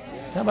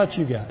 How about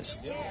you guys?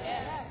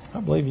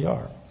 I believe you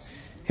are.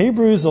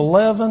 Hebrews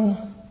 11,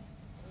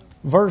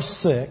 verse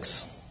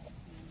 6.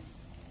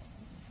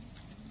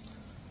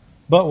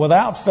 But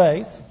without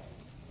faith,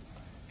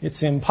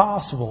 it's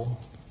impossible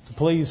to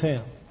please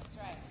Him.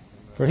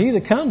 For he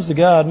that comes to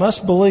God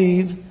must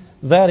believe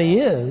that He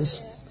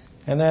is,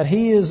 and that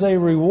He is a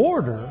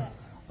rewarder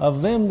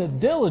of them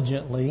that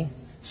diligently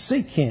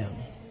seek Him.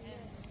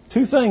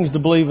 Two things to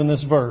believe in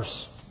this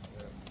verse.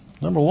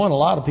 Number one, a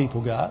lot of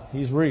people got.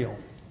 He's real.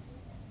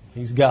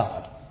 He's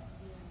God.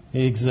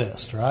 He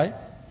exists, right?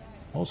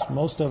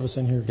 Most of us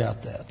in here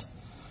got that.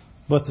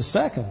 But the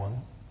second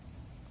one,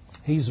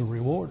 He's a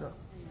rewarder.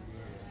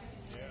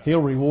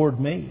 He'll reward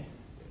me.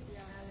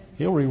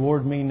 He'll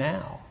reward me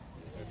now.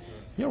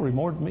 He'll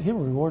reward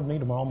me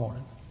tomorrow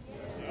morning.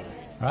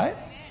 Right?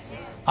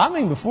 I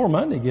mean, before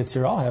Monday gets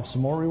here, I'll have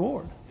some more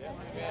reward.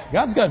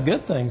 God's got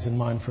good things in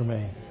mind for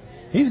me.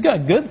 He's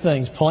got good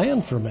things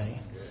planned for me.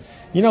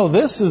 You know,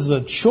 this is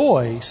a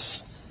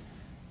choice.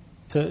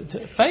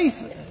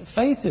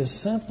 Faith is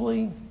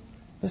simply,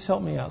 this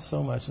helped me out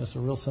so much. It's a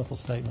real simple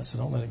statement, so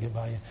don't let it get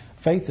by you.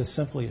 Faith is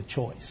simply a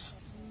choice.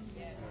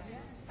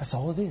 That's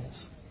all it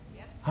is.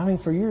 I mean,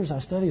 for years I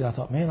studied. I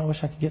thought, man, I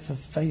wish I could get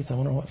faith. I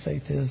wonder what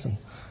faith is,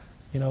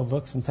 and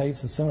books and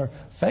tapes and similar.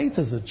 Faith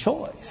is a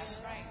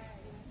choice.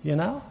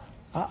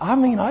 I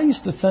mean, I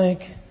used to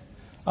think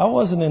I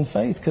wasn't in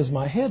faith because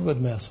my head would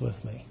mess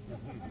with me.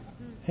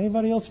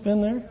 Anybody else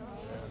been there?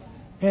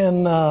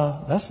 And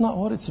that's not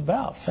what it's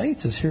about.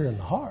 Faith is here in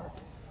the heart.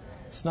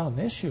 It's not an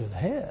issue of the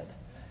head.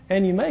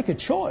 And you make a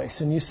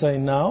choice and you say,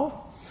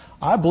 no,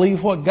 I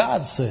believe what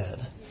God said.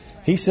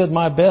 He said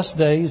my best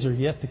days are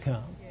yet to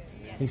come.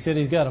 He said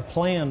He's got a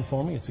plan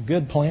for me. It's a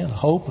good plan, a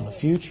hope and a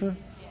future,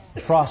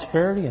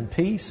 prosperity and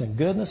peace and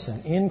goodness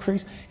and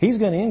increase. He's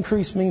going to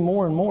increase me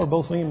more and more,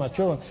 both me and my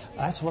children.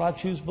 That's what I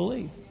choose to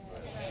believe.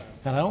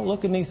 And I don't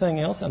look at anything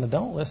else, and I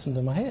don't listen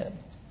to my head.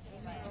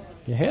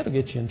 Your head will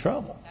get you in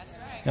trouble.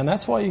 And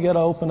that's why you got to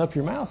open up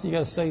your mouth. You got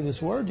to say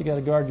this word. You got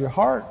to guard your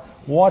heart.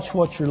 Watch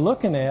what you're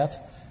looking at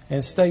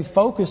and stay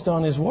focused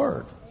on His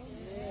word.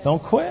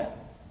 Don't quit.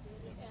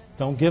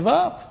 Don't give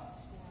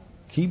up.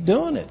 Keep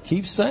doing it.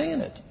 Keep saying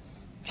it.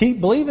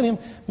 Keep believing Him.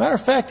 Matter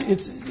of fact,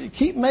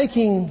 keep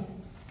making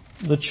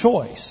the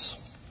choice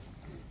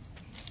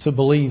to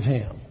believe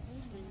Him.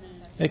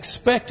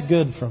 Expect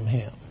good from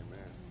Him.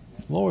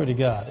 Glory to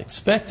God.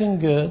 Expecting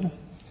good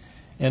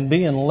and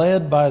being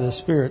led by the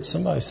Spirit.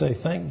 Somebody say,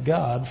 thank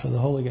God for the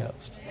Holy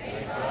Ghost.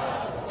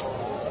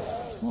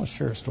 I want to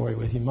share a story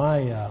with you.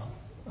 My,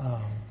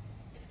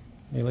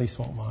 Elise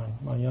won't mind,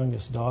 my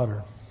youngest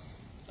daughter,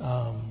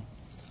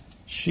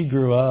 she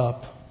grew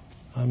up,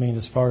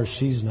 as far as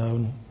she's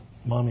known,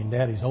 Mommy and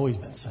Daddy's always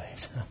been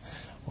saved.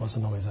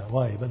 Wasn't always that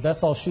way, but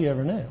that's all she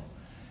ever knew.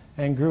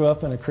 And grew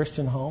up in a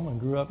Christian home and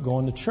grew up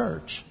going to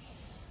church.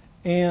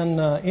 And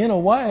in a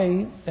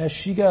way, as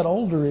she got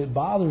older, it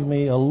bothered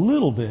me a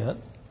little bit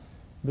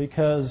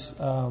because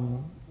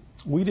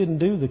we didn't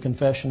do the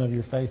confession of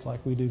your faith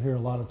like we do here a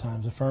lot of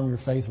times. Affirm your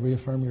faith,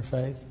 reaffirm your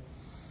faith.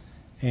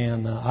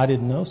 And I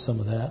didn't know some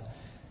of that.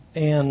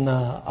 And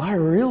I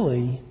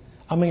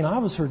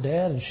was her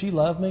dad and she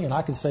loved me, and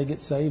I could say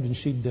get saved and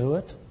she'd do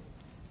it.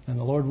 And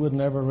the Lord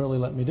wouldn't ever really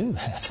let me do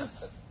that.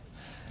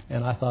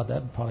 And I thought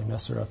that would probably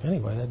mess her up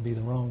anyway. That'd be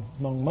the wrong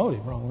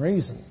motive, wrong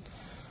reason.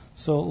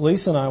 So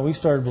Lisa and I, we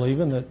started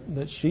believing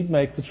that she'd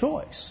make the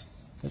choice,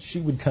 that she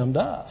would come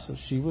to us, that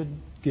she would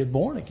get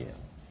born again,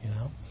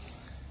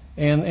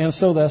 And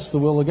so that's the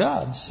will of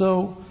God.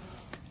 So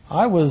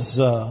I was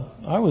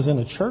in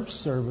a church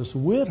service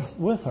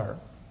with her,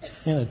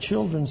 in a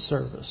children's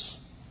service.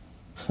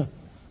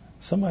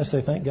 Somebody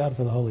say, thank God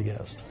for the Holy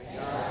Ghost.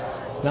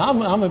 Now,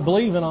 I'm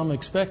believing, I'm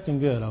expecting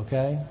good,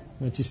 okay?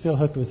 But you still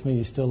hooked with me?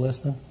 You still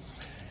listening?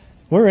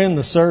 We're in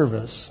the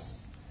service,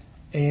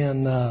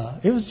 and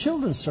it was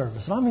children's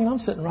service. And I'm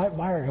sitting right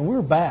by her, and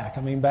we're back.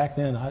 Back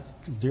then,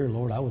 dear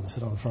Lord, I wouldn't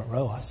sit on the front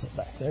row. I sit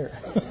back there.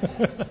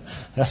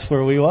 That's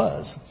where we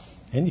was.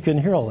 And you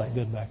couldn't hear all that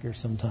good back here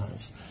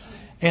sometimes.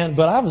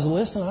 But I was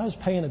listening. I was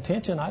paying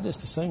attention. I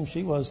just assumed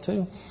she was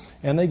too.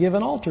 And they give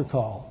an altar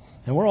call.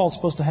 And we're all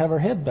supposed to have our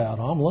head bowed.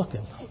 I'm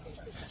looking.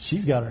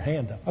 She's got her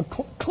hand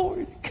up.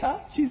 Glory to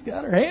God. She's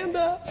got her hand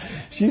up.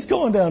 She's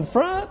going down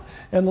front.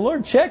 And the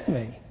Lord checked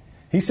me.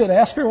 He said,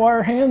 ask her why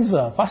her hand's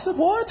up. I said,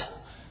 what?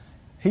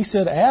 He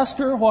said, ask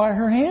her why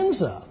her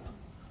hand's up.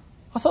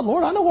 I thought,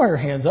 Lord, I know why her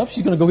hand's up.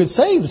 She's going to go get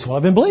saved. It's what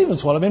I've been believing.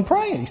 It's what I've been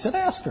praying. He said,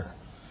 ask her.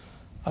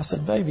 I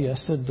said, baby,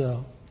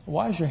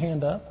 why is your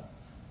hand up?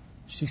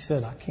 She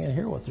said, I can't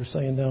hear what they're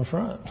saying down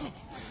front.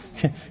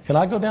 Can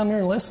I go down there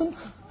and listen?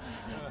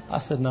 I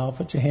said, no,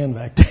 put your hand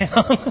back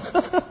down.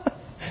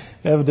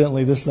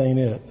 Evidently, this ain't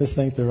it. This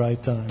ain't the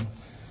right time.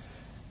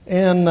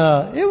 And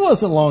it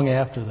wasn't long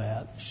after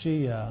that.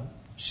 She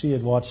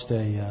had watched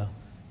a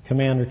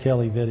Commander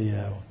Kelly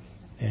video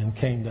and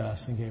came to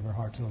us and gave her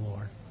heart to the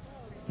Lord.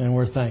 And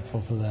we're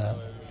thankful for that.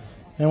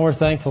 And we're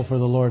thankful for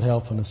the Lord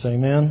helping us.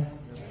 Amen?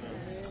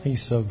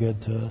 He's so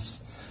good to us.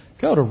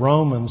 Go to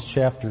Romans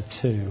chapter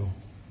 2.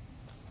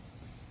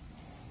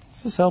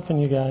 Is this helping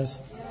you guys?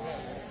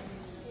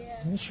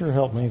 It sure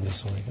helped me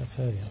this week, I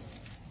tell you.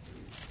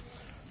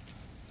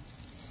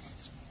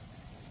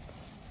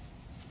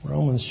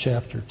 Romans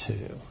chapter 2.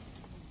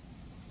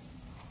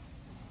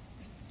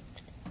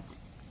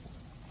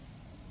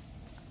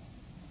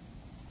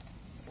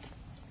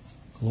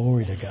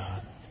 Glory to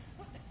God.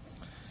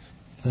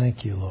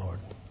 Thank you, Lord.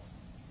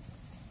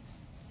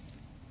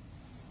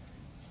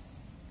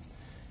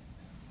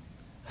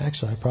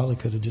 Actually, I probably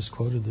could have just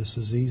quoted this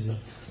as easy.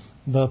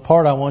 The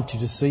part I want you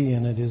to see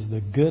in it is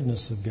the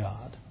goodness of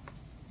God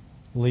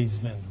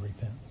leads men to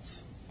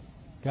repentance.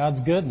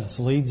 God's goodness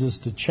leads us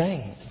to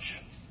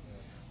change.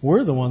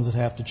 We're the ones that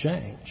have to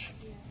change.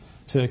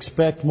 To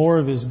expect more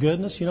of His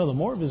goodness. The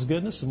more of His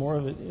goodness, the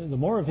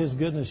more of His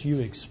goodness you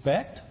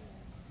expect,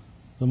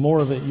 the more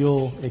of it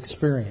you'll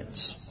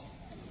experience.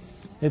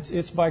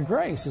 It's by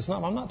grace.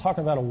 I'm not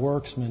talking about a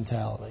works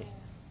mentality.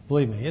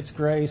 Believe me, it's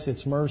grace,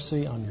 it's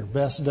mercy on your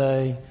best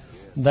day.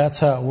 That's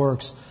how it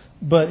works.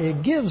 But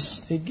it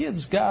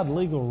gives God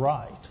legal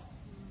right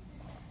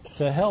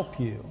to help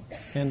you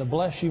and to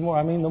bless you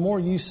more. The more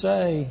you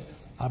say,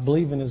 I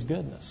believe in His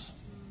goodness.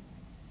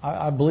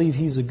 I believe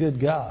He's a good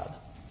God.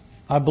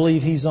 I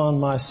believe He's on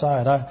my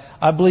side.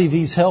 I believe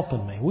He's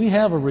helping me. We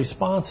have a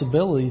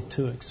responsibility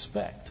to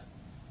expect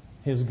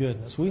His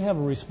goodness. We have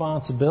a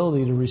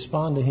responsibility to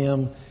respond to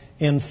Him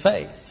in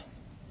faith.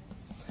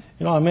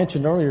 I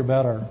mentioned earlier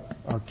about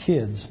our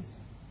kids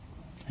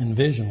and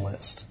vision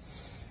list.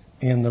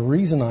 And the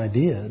reason I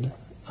did,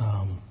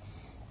 a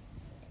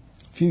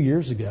few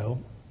years ago,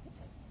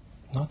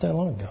 not that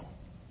long ago,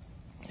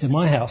 in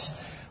my house,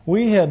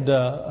 we had,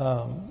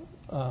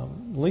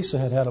 Lisa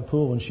had a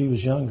pool when she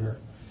was younger.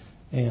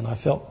 And I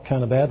felt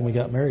kind of bad when we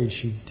got married.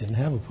 She didn't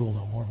have a pool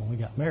no more when we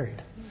got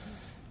married.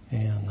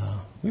 And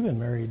we've been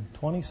married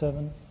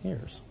 27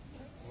 years.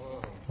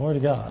 Glory to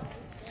God.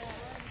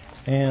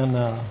 And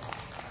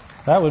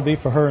that would be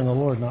for her and the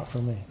Lord, not for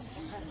me.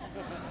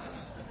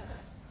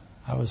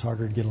 I was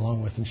harder to get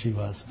along with than she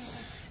was.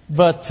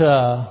 But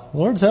the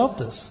Lord's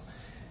helped us.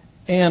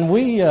 And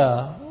we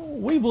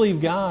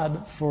believe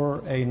God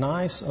for a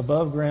nice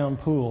above-ground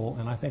pool.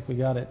 And I think we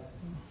got it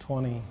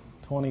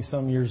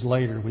 20-some years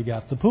later, we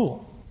got the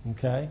pool.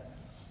 Okay?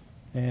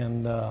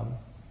 And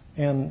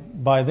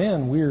by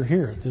then, we're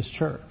here at this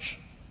church.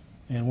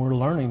 And we're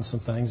learning some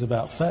things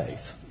about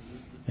faith.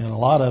 And a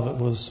lot of it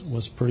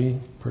was pretty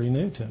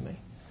new to me.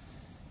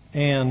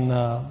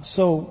 And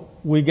so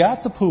we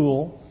got the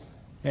pool,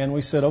 and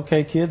we said,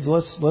 okay, kids,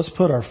 let's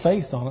put our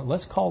faith on it.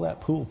 Let's call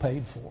that pool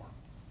paid for.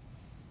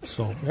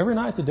 So every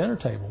night at the dinner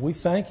table, we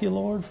thank you,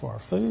 Lord, for our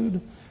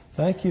food.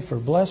 Thank you for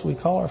blessed. We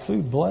call our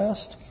food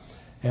blessed.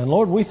 And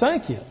Lord, we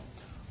thank you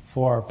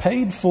for our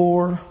paid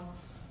for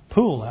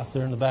pool out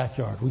there in the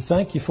backyard. We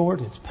thank you for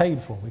it. It's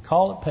paid for. We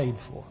call it paid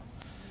for.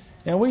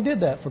 And we did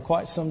that for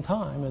quite some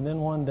time. And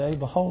then one day,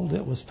 behold,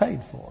 it was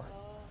paid for.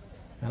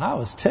 And I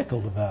was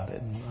tickled about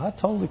it. And I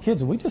told the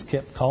kids, we just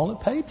kept calling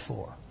it paid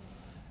for.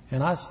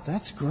 And I said,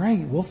 that's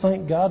great. We'll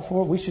thank God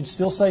for it. We should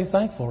still say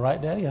thankful,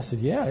 right, Daddy? I said,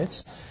 yeah,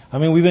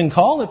 we've been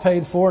calling it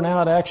paid for.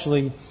 Now it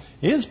actually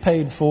is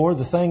paid for.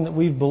 The thing that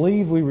we've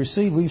believed, we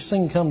received, we've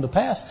seen come to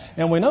pass.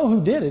 And we know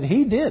who did it.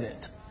 He did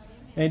it.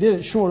 And he did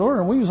it short order,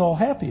 and we was all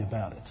happy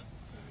about it.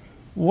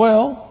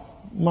 Well,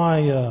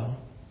 my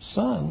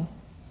son,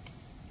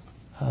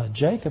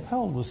 Jacob, how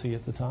old was he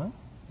at the time?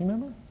 You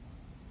remember?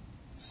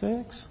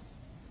 6?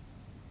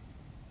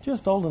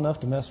 Just old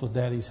enough to mess with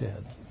Daddy's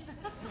head.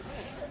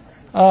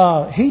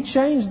 He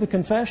changed the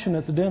confession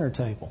at the dinner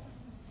table.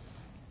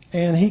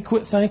 And he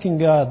quit thanking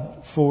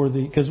God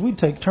because we'd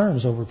take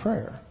turns over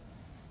prayer.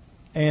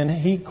 And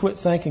he quit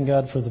thanking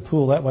God for the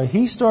pool that way.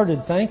 He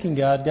started thanking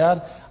God.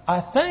 God, I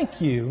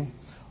thank you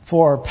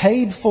for our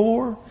paid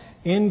for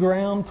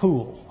in-ground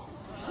pool.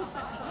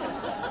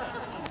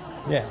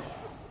 Yeah.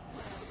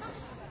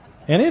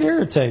 And it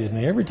irritated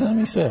me every time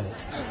he said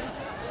it.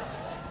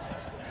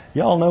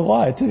 Y'all know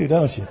why too,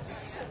 don't you?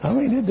 I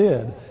mean, it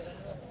did.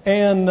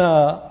 And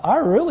I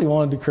really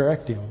wanted to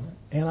correct him.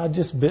 And I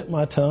just bit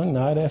my tongue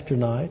night after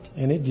night.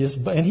 And he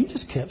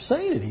just kept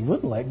saying it. He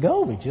wouldn't let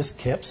go. He just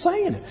kept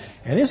saying it.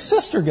 And his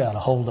sister got a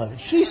hold of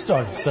it. She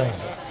started saying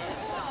it.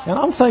 And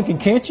I'm thinking,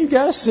 can't you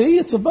guys see?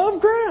 It's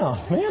above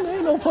ground. Man, there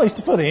ain't no place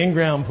to put an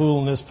in-ground pool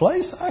in this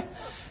place.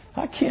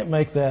 I can't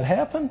make that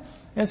happen.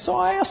 And so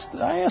I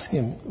asked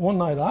him one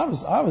night. I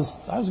was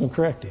going to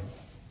correct him.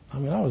 I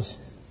mean, I was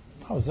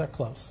that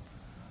close.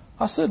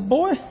 I said,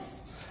 boy,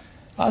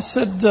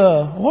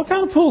 what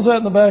kind of pool's that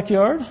in the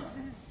backyard?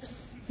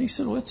 He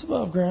said, well, it's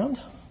above ground.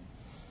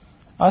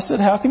 I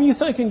said, how come you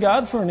thanking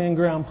God for an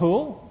in-ground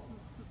pool?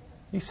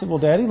 He said, well,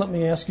 Daddy, let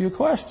me ask you a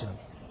question.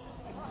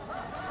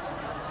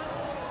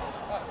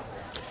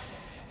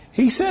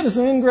 He said, is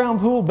an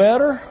in-ground pool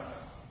better?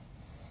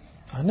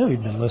 I knew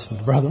he'd been listening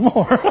to Brother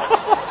Moore.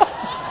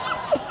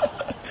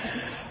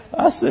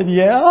 I said,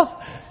 yeah.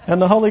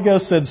 And the Holy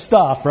Ghost said,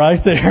 stop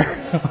right there.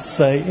 Don't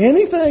say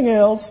anything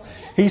else.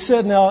 He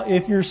said, now,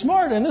 if you're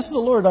smart, and this is the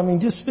Lord,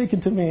 just speaking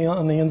to me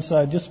on the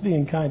inside, just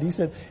being kind. He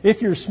said,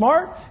 if you're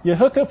smart, you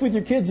hook up with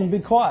your kids and be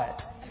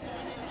quiet.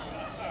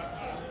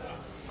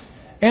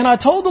 And I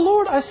told the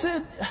Lord, I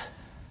said,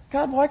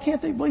 God, why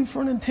can't they believe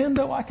for a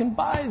Nintendo? I can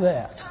buy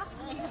that.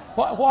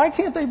 Why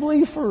can't they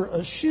believe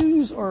for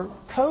shoes or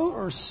coat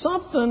or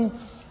something?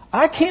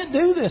 I can't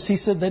do this. He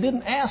said, they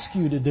didn't ask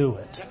you to do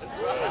it.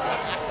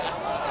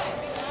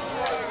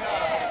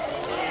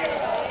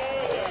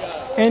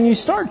 And you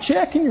start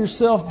checking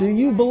yourself, do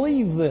you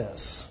believe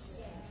this?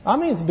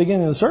 At the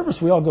beginning of the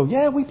service, we all go,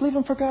 yeah, we believe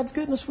Him for God's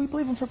goodness. We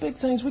believe Him for big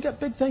things. We got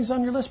big things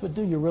on your list, but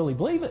do you really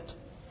believe it?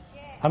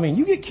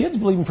 You get kids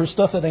believing for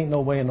stuff that ain't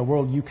no way in the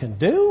world you can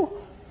do,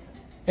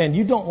 and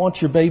you don't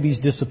want your babies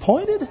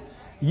disappointed.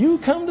 You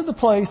come to the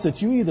place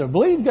that you either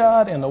believe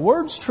God and the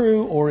Word's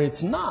true or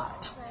it's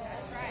not.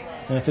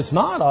 And if it's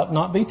not, I ought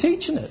not be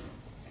teaching it.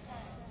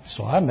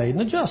 So I made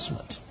an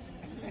adjustment.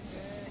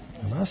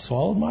 And I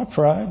swallowed my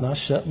pride and I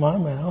shut my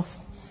mouth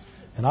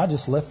and I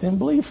just let them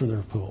believe for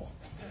their pool.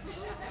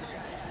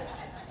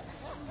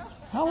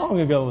 How long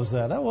ago was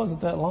that? That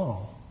wasn't that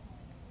long.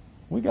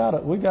 We got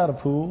a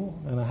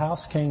pool and a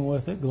house came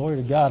with it. Glory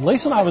to God.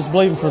 Lisa and I was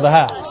believing for the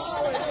house.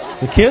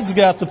 The kids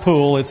got the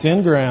pool. It's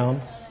in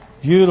ground.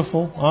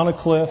 Beautiful. On a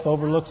cliff.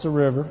 Overlooks a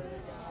river.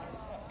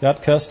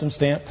 Got custom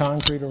stamped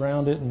concrete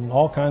around it and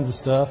all kinds of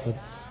stuff. And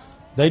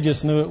they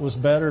just knew it was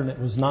better and it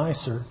was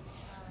nicer.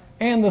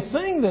 And the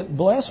thing that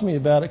blessed me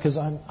about it, because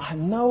I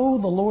know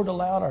the Lord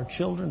allowed our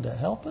children to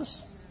help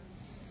us.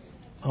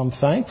 I'm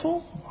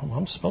thankful.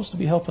 I'm supposed to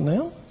be helping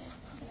them.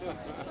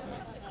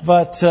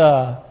 But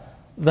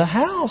the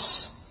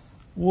house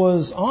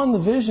was on the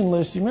vision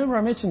list. You remember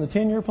I mentioned the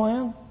 10-year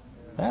plan?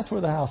 That's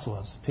where the house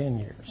was, 10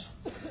 years.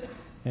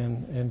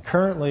 And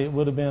currently it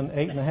would have been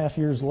 8.5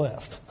 years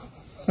left.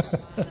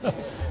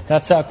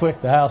 That's how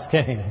quick the house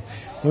came.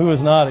 We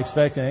was not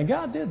expecting it. And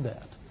God did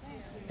that.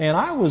 And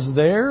I was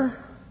there.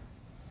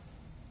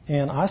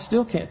 And I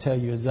still can't tell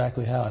you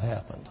exactly how it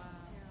happened.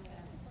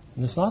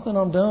 And it's not that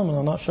I'm dumb and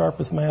I'm not sharp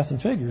with math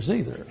and figures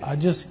either. I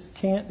just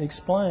can't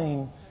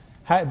explain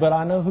how, but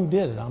I know who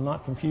did it. I'm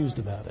not confused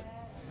about it.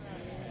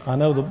 I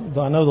know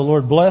the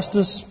Lord blessed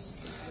us.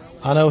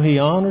 I know He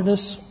honored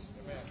us.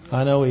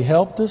 I know He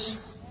helped us.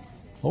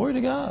 Glory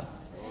to God.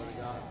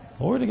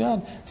 Glory to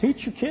God.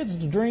 Teach your kids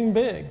to dream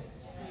big.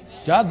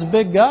 God's a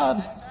big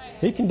God.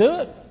 He can do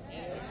it.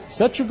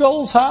 Set your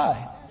goals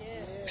high.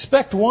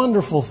 Expect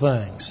wonderful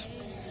things.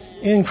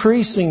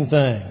 Increasing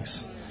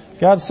things.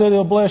 God said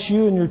He'll bless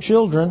you and your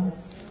children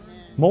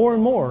more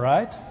and more,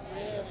 right?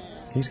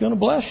 He's going to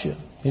bless you.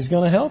 He's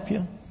going to help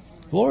you.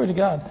 Glory to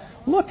God.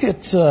 Look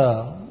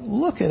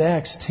at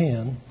Acts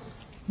 10.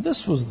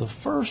 This was the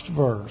first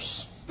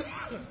verse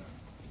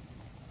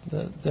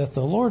that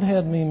the Lord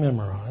had me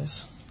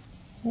memorize.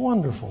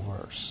 Wonderful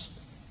verse.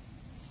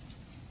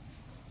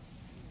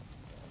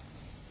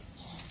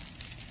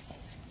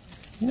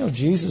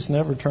 Jesus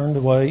never turned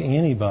away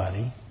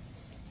anybody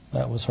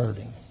that was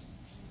hurting.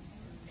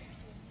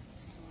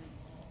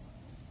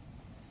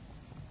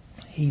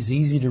 He's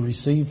easy to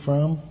receive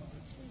from.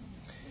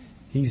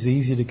 He's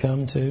easy to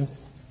come to.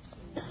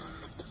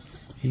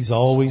 He's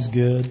always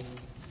good.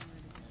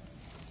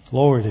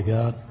 Glory to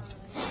God.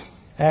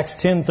 Acts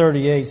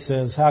 10:38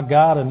 says, how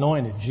God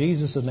anointed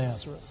Jesus of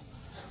Nazareth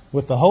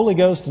with the Holy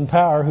Ghost and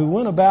power, who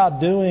went about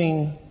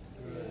doing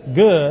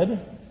good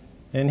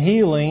and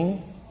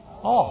healing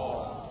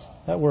all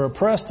that were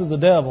oppressed of the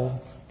devil,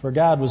 for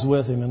God was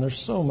with him. And there's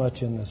so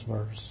much in this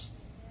verse.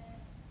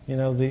 You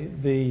know,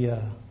 the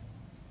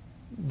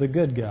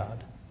good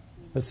God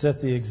that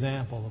set the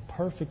example, the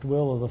perfect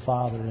will of the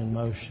Father in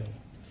motion,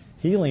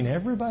 healing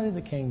everybody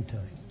that came to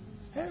him.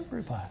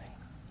 Everybody.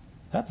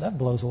 That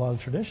blows a lot of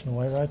tradition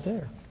away right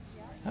there.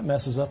 That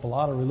messes up a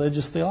lot of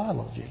religious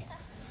theology.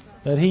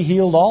 That he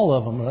healed all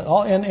of them.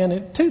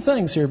 And two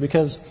things here,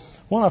 because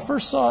when I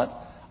first saw it,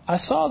 I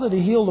saw that he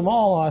healed them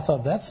all, and I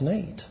thought, that's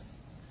neat.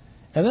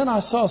 And then I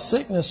saw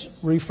sickness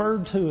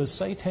referred to as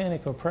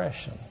satanic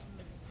oppression.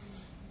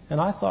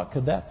 And I thought,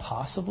 could that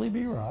possibly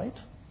be right?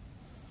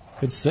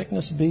 Could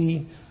sickness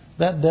be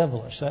that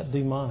devilish, that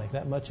demonic,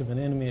 that much of an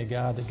enemy of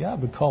God, that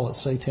God would call it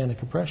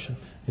satanic oppression?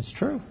 It's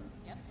true.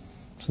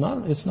 It's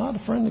not a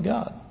friend of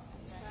God.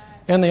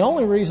 And the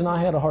only reason I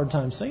had a hard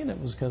time seeing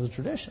it was because of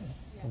tradition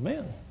of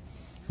men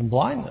and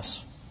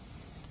blindness.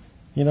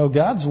 You know,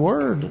 God's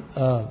Word,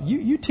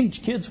 you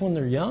teach kids when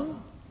they're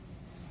young,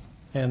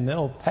 and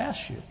they'll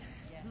pass you.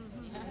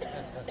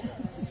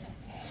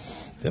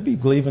 They'll be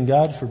believing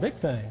God for big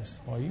things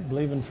while you're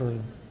believing for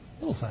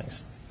little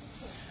things.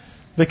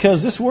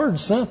 Because this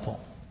Word's simple,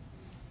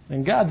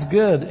 and God's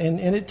good,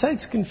 and it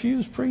takes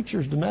confused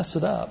preachers to mess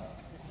it up.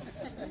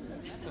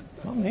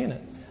 I mean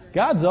it.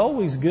 God's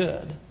always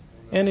good.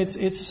 And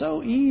it's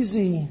so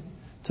easy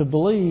to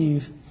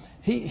believe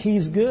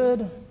He's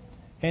good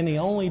and He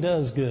only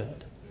does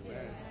good.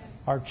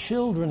 Our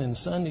children in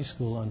Sunday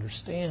school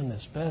understand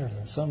this better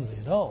than some of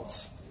the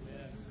adults.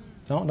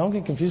 Don't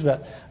get confused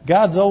about it.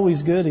 God's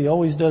always good. He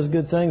always does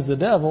good things. The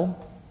devil,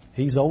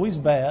 he's always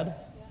bad,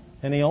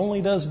 and he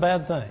only does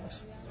bad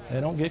things. They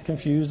don't get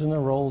confused in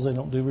their roles. They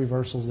don't do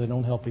reversals. They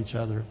don't help each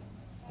other.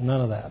 None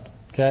of that.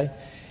 Okay?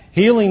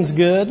 Healing's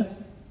good.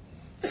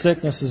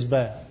 Sickness is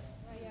bad.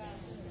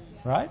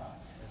 Right?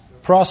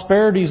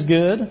 Prosperity's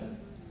good.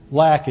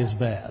 Lack is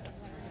bad.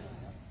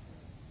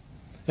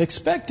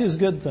 Expect His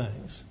good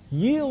things.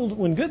 Yield.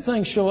 When good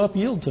things show up,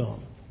 yield to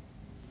them.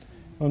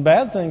 When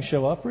bad things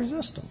show up,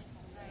 resist them.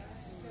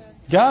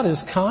 God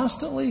is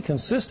constantly,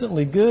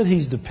 consistently good.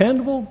 He's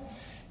dependable.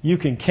 You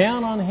can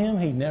count on Him.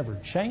 He never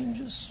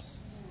changes.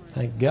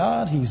 Thank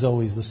God. He's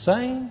always the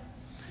same.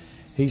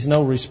 He's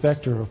no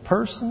respecter of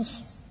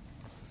persons.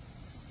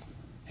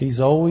 He's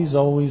always,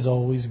 always,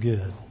 always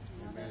good.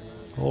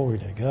 Glory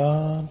to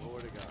God.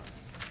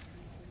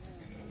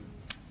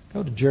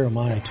 Go to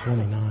Jeremiah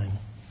 29.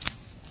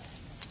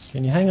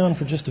 Can you hang on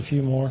for just a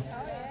few more?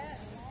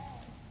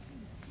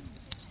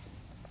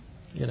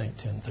 It ain't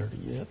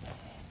 10:30 yet.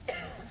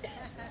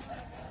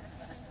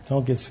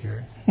 Don't get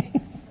scared.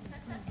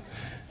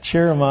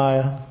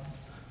 Jeremiah,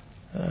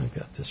 I've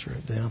got this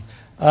wrote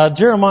down.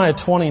 Jeremiah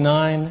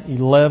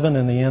 29:11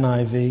 in the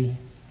NIV.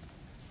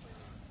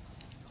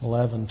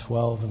 11,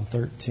 12, and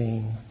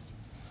 13.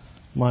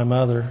 My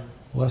mother,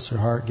 bless her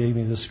heart, gave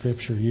me this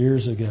scripture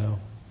years ago.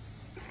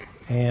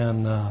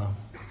 And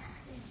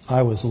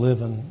I was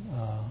living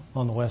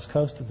on the West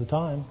Coast at the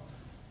time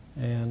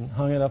and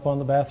hung it up on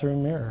the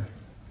bathroom mirror.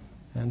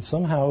 And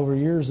somehow over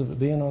years of it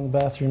being on the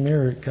bathroom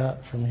mirror, it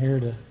got from here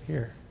to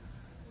here.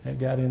 It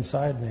got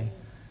inside me.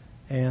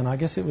 And I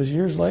guess it was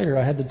years later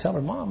I had to tell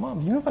her, Mom,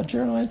 do you know about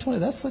Jeremiah 20?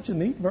 That's such a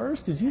neat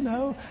verse. Did you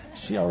know?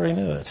 She already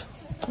knew it.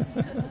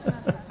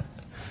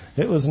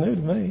 It was new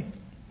to me.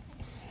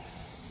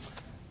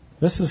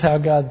 This is how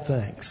God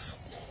thinks.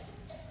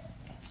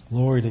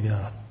 Glory to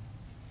God.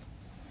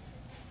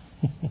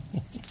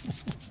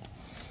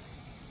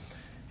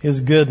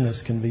 His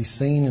goodness can be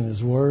seen in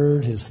His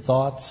Word. His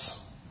thoughts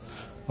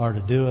are to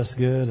do us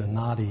good and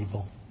not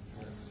evil.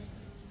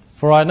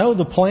 For I know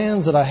the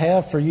plans that I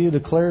have for you,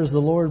 declares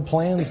the Lord,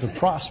 plans to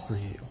prosper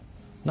you,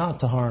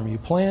 not to harm you,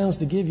 plans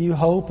to give you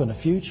hope and a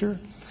future.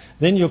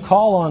 Then you'll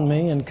call on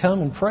me and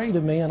come and pray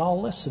to me, and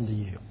I'll listen to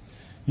you.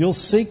 You'll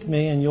seek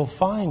me and you'll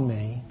find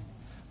me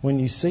when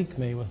you seek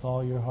me with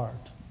all your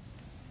heart.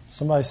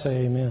 Somebody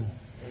say amen.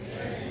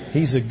 Amen.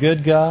 He's a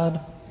good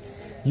God.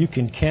 You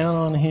can count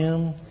on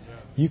Him.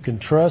 You can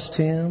trust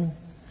Him.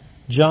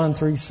 John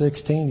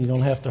 3:16, you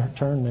don't have to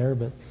turn there,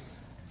 but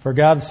for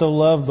God so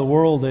loved the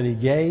world that He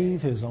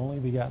gave His only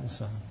begotten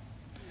Son.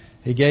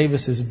 He gave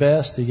us His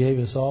best. He gave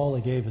us all.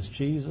 He gave us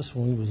Jesus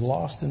when we was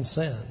lost in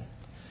sin.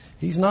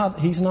 He's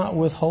not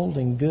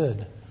withholding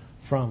good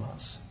from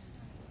us.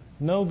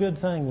 No good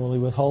thing will He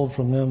withhold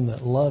from them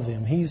that love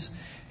Him. He's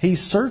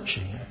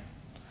searching.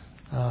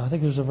 I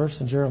think there's a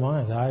verse in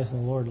Jeremiah, the eyes of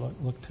the Lord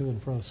look to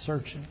and fro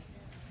searching.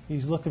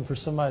 He's looking for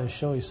somebody to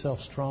show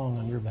Himself strong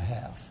on your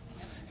behalf.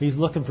 He's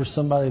looking for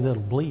somebody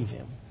that'll believe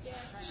Him.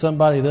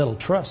 Somebody that'll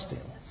trust Him.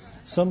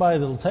 Somebody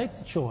that'll take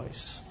the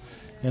choice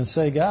and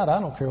say, God, I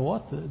don't care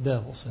what the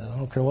devil said. I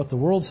don't care what the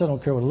world said. I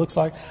don't care what it looks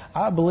like.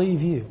 I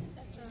believe You.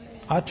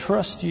 I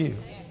trust You.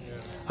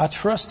 I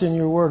trust in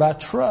your word. I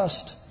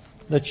trust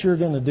that you're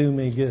going to do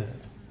me good.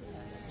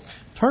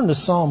 Turn to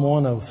Psalm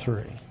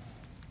 103.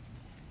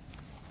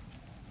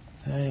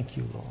 Thank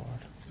you, Lord.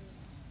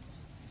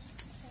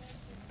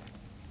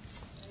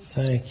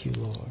 Thank you,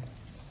 Lord.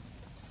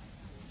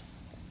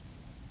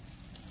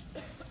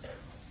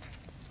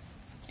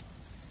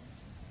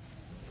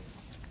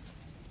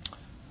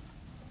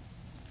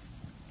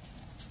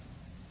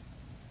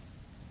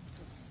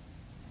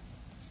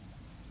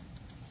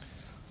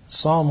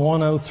 Psalm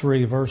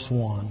 103, verse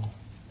 1.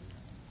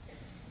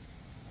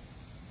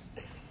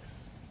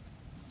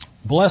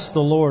 Bless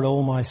the Lord,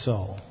 O my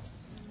soul,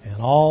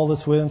 and all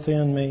that's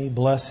within me,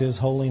 bless His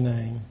holy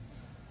name.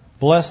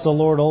 Bless the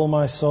Lord, O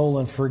my soul,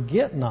 and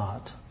forget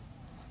not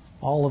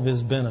all of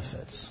His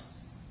benefits.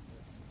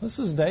 This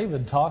is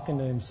David talking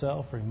to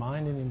himself,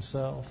 reminding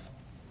himself.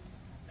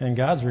 And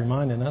God's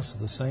reminding us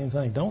of the same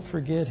thing. Don't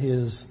forget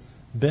His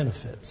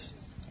benefits.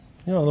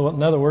 You know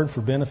another word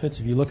for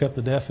benefits? If you look up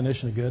the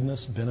definition of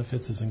goodness,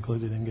 benefits is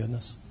included in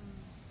goodness.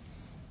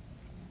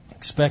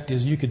 Expect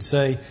is, you could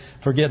say,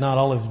 forget not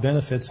all of His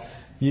benefits.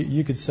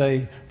 You could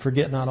say,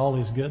 forget not all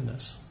His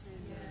goodness.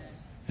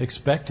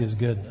 Expect His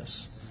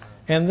goodness.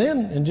 And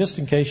then, and just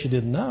in case you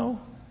didn't know,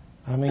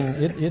 I mean,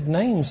 it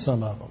names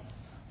some of them.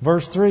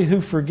 Verse 3, who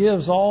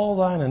forgives all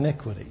thine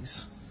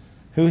iniquities,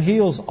 who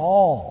heals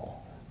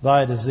all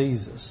thy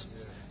diseases,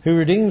 who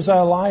redeems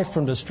thy life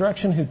from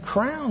destruction, who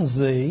crowns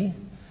thee.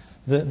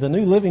 The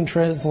New Living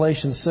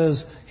Translation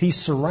says, He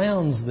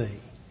surrounds thee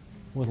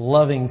with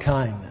loving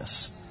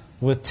kindness,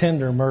 with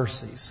tender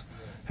mercies,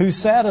 who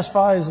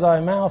satisfies thy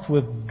mouth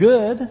with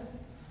good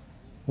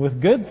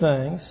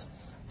things,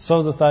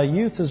 so that thy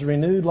youth is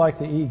renewed like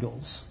the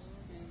eagles.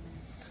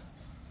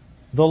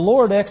 The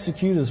Lord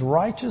execute His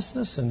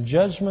righteousness and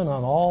judgment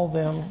on all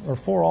them, or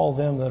for all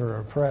them that are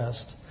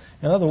oppressed.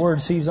 In other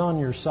words, He's on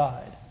your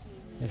side.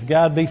 If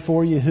God be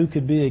for you, who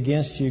could be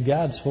against you?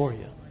 God's for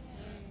you.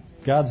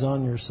 God's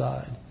on your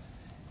side.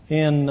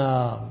 In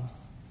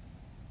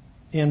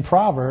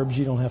Proverbs,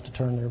 you don't have to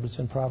turn there, but it's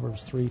in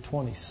Proverbs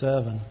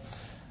 3:27.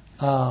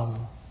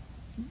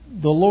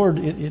 The Lord,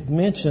 it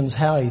mentions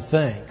how He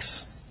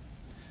thinks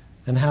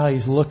and how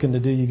He's looking to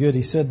do you good.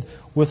 He said,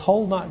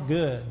 withhold not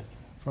good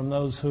from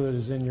those who it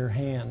is in your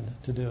hand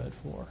to do it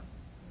for.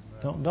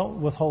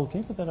 Don't withhold.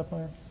 Can you put that up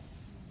there?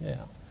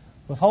 Yeah.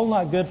 Withhold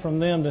not good from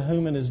them to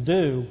whom it is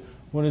due,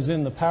 when it is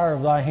in the power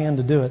of thy hand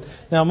to do it.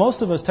 Now,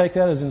 most of us take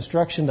that as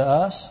instruction to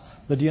us,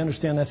 but do you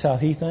understand that's how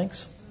He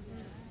thinks?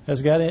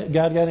 Has God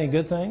got any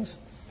good things?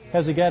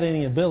 Has He got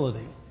any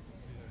ability?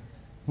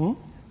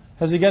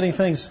 Has He got any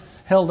things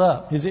held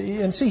up?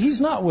 And see,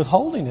 He's not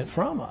withholding it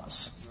from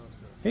us.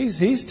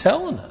 He's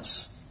telling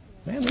us,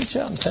 man, reach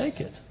out and take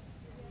it.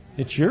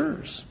 It's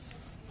yours.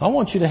 I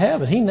want you to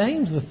have it. He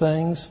names the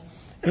things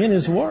in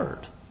His Word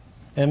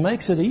and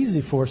makes it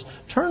easy for us.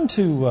 Turn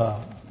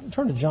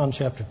to John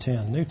chapter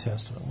 10, New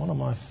Testament, one of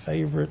my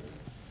favorite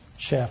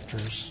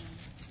chapters.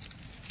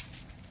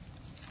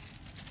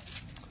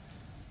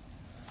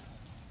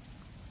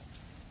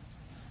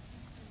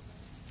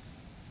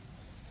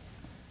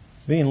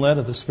 Being led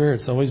of the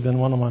Spirit's always been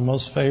one of my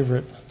most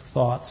favorite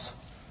thoughts.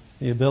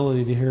 The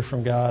ability to hear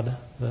from God,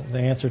 the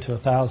answer to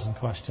 1,000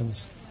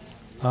 questions.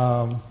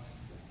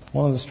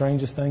 One of the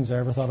strangest things I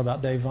ever thought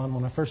about Dave Vaughn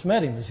when I first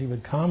met him is he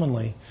would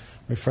commonly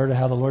refer to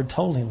how the Lord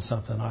told him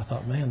something. I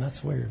thought, man,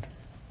 that's weird.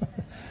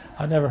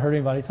 I'd never heard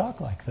anybody talk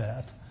like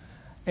that.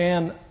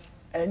 And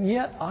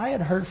yet I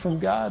had heard from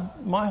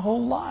God my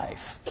whole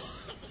life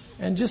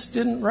and just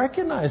didn't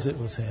recognize it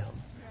was Him.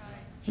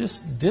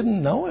 Just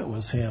didn't know it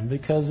was Him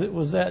because it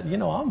was that,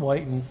 I'm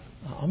waiting.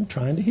 I'm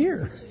trying to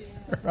hear,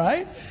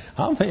 right?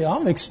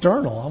 I'm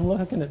external. I'm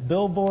looking at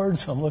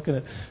billboards. I'm looking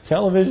at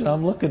television.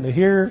 I'm looking to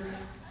hear.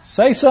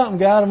 Say something,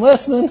 God. I'm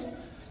listening.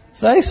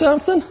 Say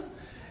something.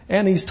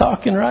 And He's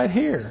talking right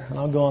here. And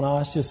I'm going,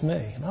 it's just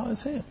me. No,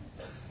 it's Him.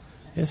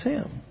 It's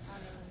Him.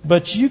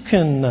 But you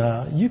can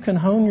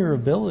hone your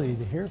ability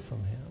to hear from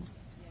Him.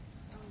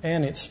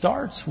 And it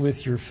starts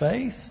with your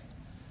faith.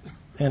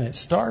 And it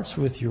starts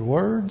with your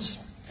words.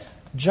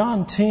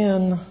 John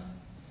 10,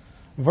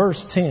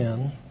 verse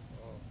 10.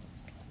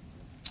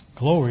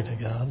 Glory to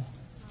God.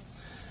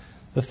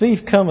 The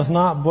thief cometh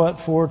not but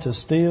for to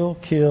steal,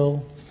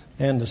 kill,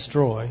 and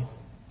destroy.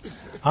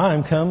 I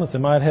am come that they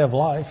might have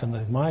life, and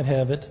they might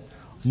have it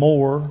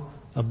more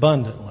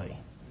abundantly.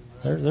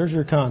 There's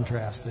your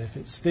contrast. If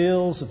it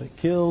steals, if it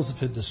kills,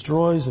 if it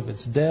destroys, if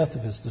it's death,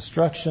 if it's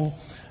destruction,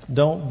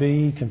 don't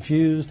be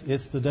confused.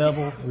 It's the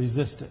devil.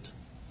 Resist it.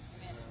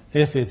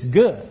 If it's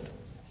good,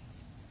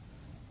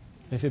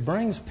 if it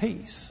brings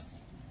peace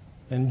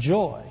and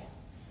joy,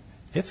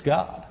 it's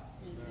God.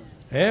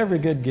 Every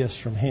good gift's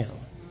from Him.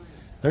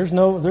 There's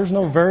no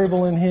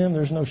variable in Him.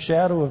 There's no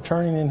shadow of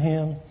turning in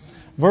Him.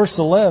 Verse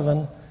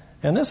 11,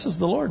 and this is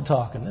the Lord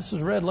talking. This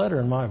is red letter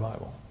in my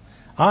Bible.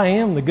 I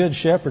am the good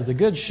shepherd. The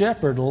good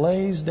shepherd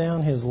lays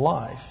down his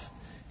life.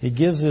 He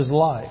gives his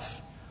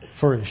life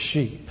for his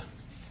sheep.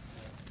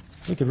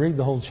 We could read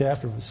the whole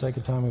chapter for the sake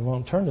of time. We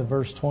won't. Turn to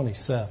verse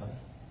 27.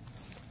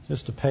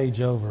 Just a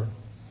page over.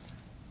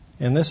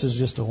 And this is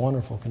just a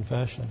wonderful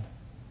confession.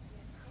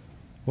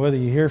 Whether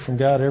you hear from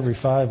God every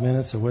 5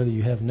 minutes or whether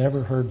you have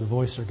never heard the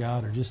voice of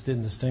God or just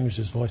didn't distinguish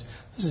His voice,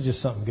 this is just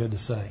something good to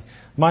say.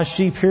 My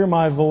sheep hear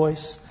my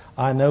voice,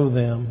 I know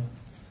them,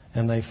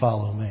 and they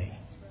follow me.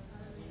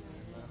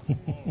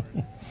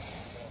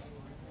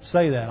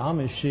 Say that. I'm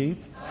His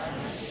sheep.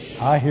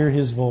 I hear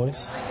His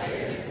voice.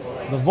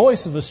 The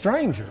voice of a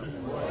stranger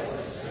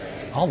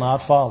I'll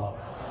not follow.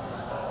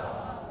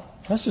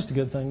 That's just a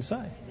good thing to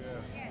say.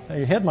 Now,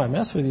 your head might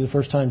mess with you the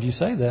first time you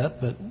say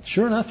that, but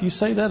sure enough, you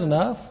say that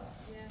enough,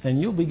 and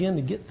you'll begin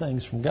to get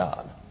things from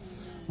God.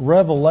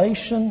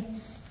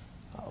 Revelation,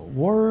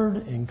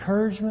 word,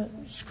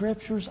 encouragement,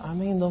 scriptures. I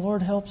mean, the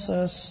Lord helps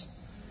us.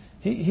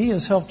 He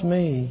has helped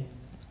me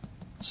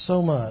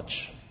so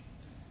much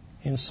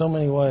in so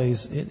many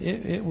ways.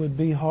 It would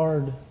be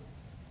hard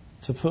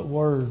to put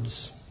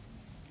words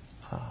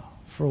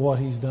for what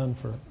He's done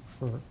for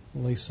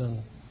Lisa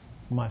and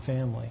my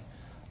family.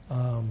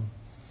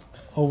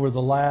 Over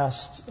the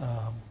last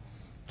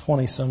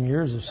 20-some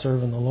years of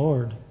serving the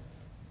Lord,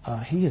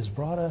 He has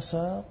brought us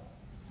up.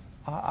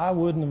 I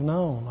wouldn't have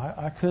known.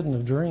 I couldn't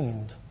have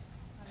dreamed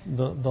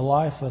the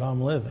life that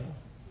I'm living.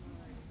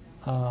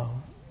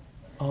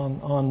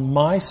 On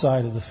my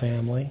side of the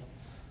family,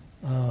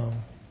 I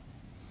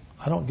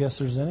don't guess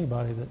there's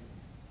anybody that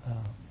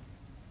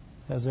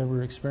has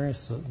ever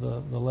experienced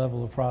the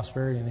level of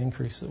prosperity and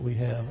increase that we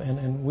have.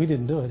 And we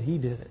didn't do it. He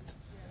did it.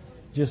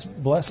 Just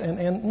bless.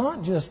 And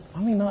not just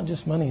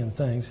money and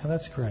things.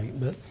 That's great.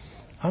 But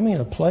I mean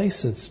a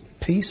place that's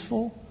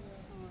peaceful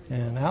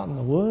and out in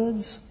the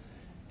woods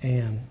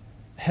and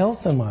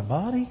health in my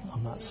body.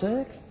 I'm not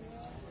sick.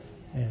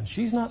 And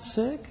she's not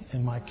sick.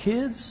 And my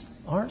kids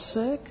aren't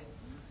sick.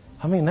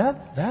 I mean,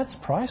 that's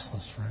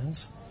priceless,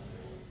 friends.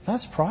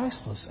 That's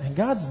priceless. And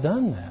God's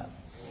done that.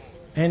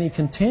 And He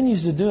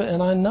continues to do it.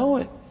 And I know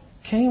it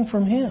came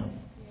from Him.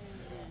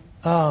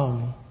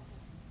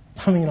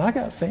 I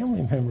got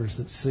family members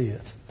that see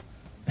it.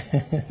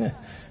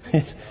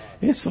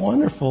 It's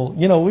wonderful.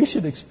 You know, we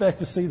should expect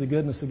to see the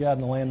goodness of God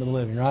in the land of the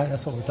living, right?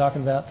 That's what we're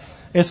talking about.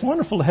 It's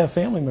wonderful to have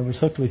family members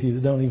hooked with you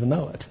that don't even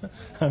know it.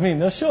 I mean,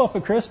 they'll show up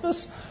at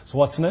Christmas. So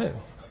what's new?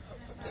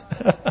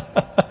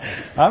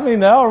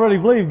 They already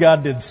believe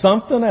God did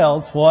something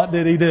else. What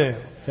did He do?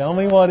 Tell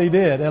me what He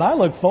did. And I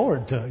look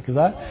forward to it because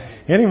I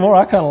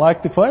kind of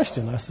like the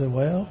question. I said,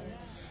 well,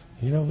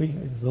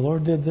 the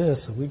Lord did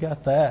this, and we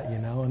got that,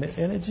 and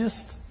it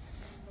just,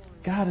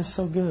 God is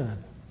so good.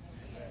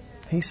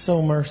 He's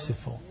so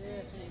merciful.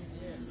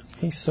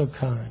 He's so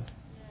kind.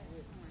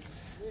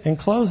 In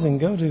closing,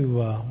 go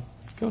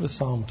to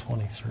Psalm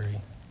 23.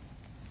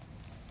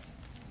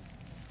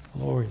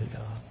 Glory to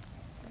God.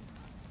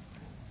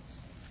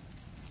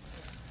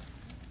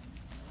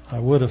 I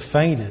would have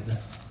fainted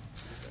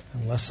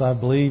unless I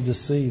believed to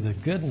see the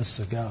goodness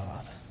of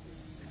God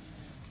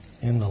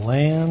in the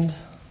land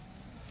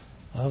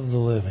of the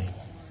living.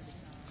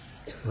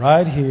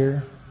 Right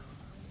here,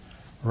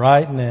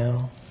 right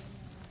now,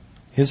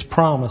 His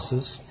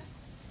promises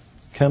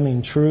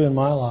coming true in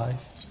my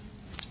life,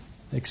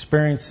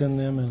 experiencing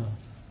them in a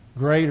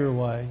greater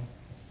way,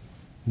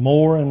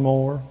 more and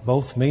more,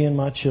 both me and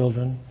my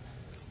children.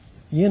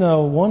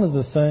 One of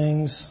the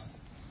things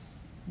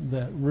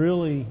that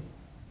really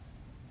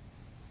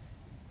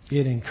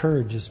it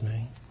encourages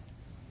me.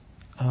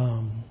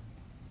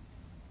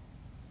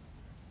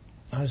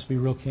 I'll just be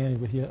real candid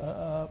with you.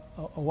 A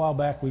while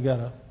back, we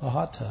got a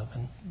hot tub,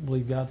 and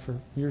believed God for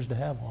years to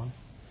have one.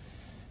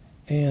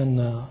 And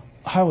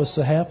I was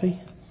so happy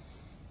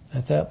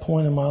at that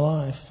point in my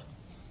life.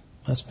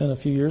 That's been a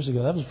few years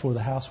ago. That was before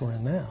the house we're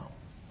in now.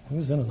 It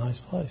was in a nice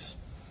place.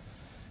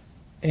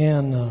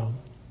 And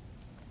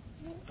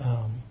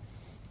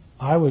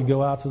I would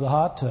go out to the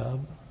hot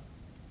tub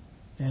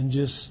and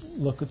just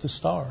look at the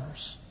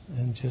stars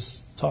and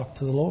just talk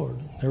to the Lord.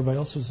 Everybody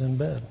else was in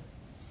bed.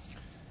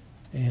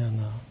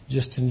 And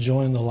just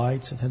enjoying the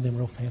lights. It had them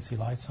real fancy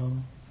lights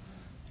on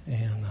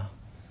them.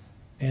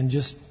 And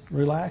just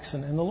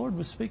relaxing. And the Lord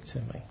would speak to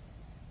me.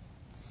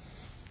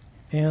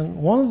 And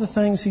one of the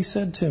things He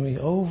said to me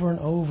over and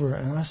over,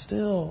 and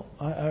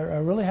I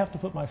really have to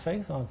put my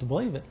faith on it to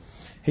believe it.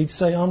 He'd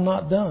say, I'm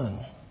not done.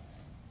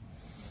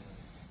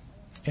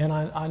 And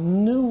I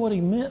knew what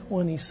He meant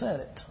when He said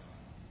it.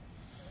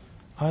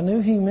 I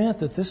knew He meant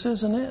that this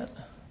isn't it.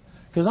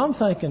 Because I'm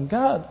thinking,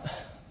 God,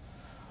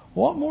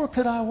 what more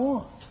could I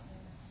want?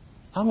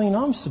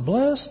 I'm so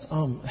blessed.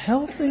 I'm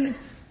healthy.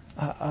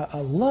 I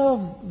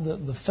love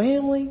the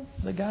family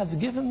that God's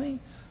given me.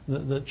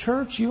 The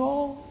church, you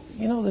all,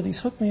 that He's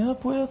hooked me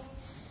up with.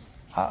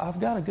 I've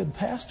got a good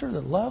pastor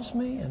that loves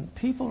me and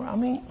people.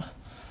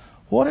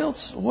 What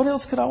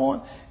else could I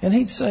want? And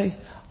He'd say,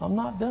 I'm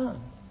not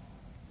done.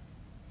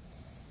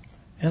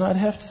 And I'd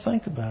have to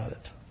think about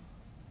it.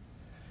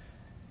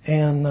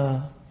 And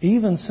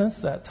even since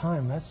that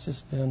time, that's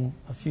just been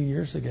a few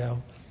years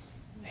ago,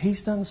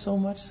 He's done so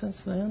much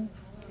since then.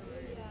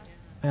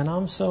 And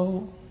I'm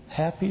so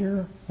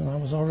happier than I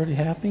was already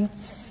happy.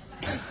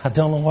 I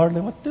don't know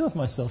hardly what to do with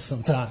myself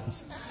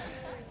sometimes.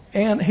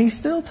 And He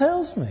still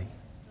tells me,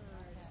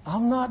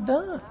 I'm not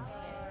done.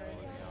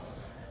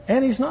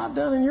 And He's not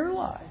done in your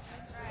life.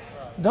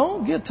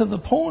 Don't get to the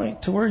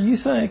point to where you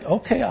think,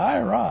 okay, I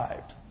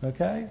arrived.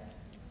 Okay?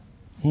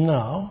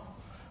 No.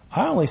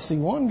 I only see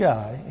one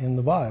guy in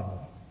the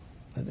Bible.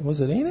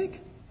 Was it Enoch?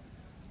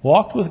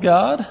 Walked with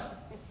God,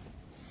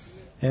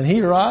 and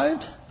he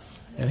arrived,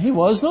 and he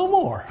was no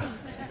more.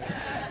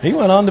 He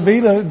went on to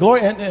be the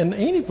glory. And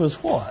Enoch was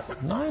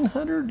what?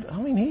 900?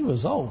 I mean, he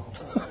was old.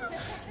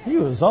 He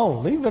was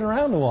old. He'd been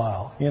around a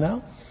while, you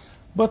know.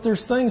 But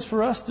there's things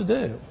for us to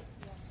do.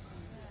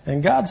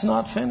 And God's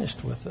not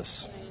finished with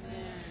us.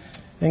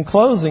 In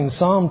closing,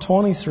 Psalm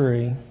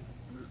 23,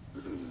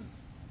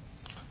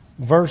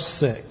 verse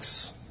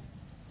 6.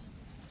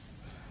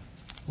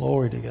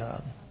 Glory to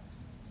God.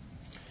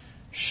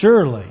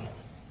 Surely,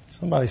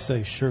 somebody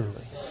say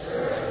surely.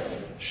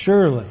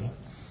 Surely,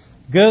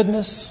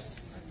 goodness.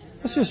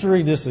 Let's just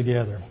read this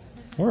together.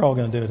 We're all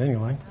going to do it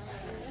anyway.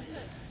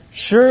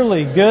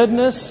 Surely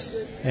goodness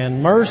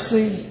and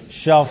mercy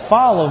shall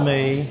follow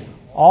me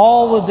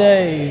all the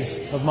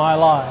days of my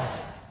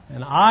life,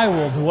 and I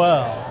will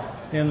dwell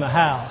in the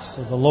house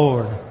of the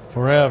Lord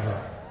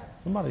forever.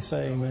 Somebody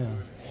say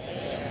amen.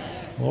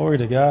 Amen. Glory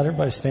to God.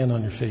 Everybody stand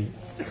on your feet.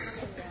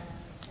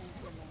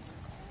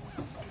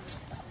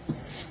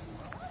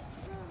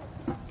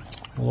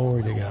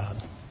 Glory to God.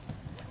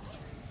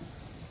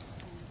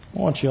 I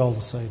want you all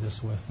to say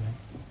this with me.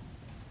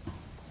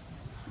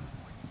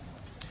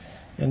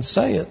 And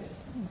say it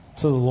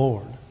to the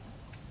Lord.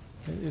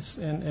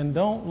 And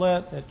don't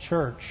let at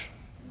church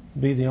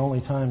be the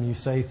only time you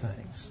say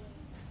things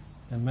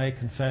and make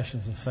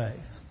confessions of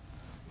faith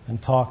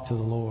and talk to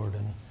the Lord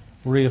and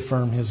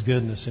reaffirm His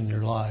goodness in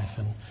your life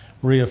and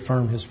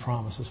reaffirm His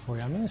promises for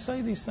you. I mean,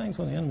 say these things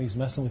when the enemy's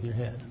messing with your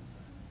head.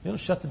 It'll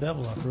shut the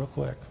devil up real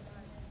quick.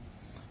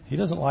 He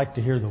doesn't like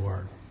to hear the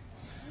word.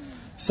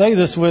 Say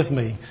this with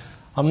me.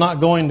 I'm not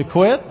going to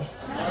quit.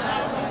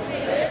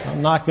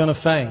 I'm not going to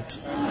faint.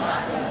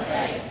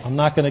 I'm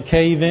not going to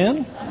cave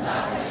in.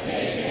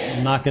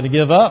 I'm not going to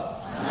give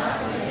up.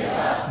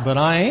 But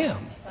I am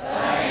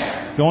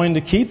going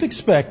to keep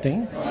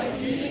expecting.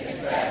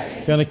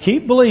 Going to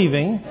keep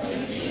believing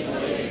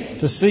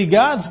to see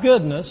God's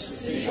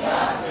goodness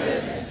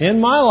in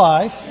my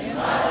life,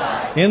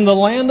 in the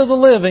land of the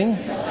living,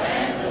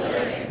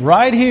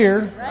 right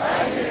here,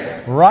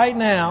 right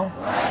now.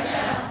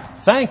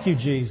 Thank you,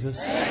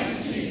 Jesus.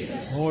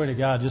 Glory to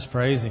God. Just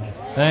praise Him.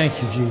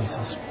 Thank you,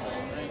 Jesus.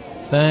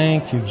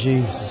 Thank you,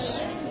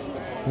 Jesus.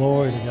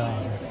 Glory to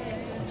God.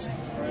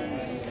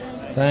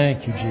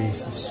 Thank you,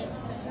 Jesus.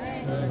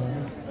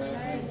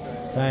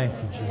 Thank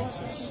you,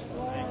 Jesus.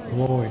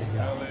 Glory to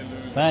God.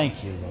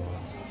 Thank you, Lord.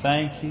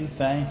 Thank you,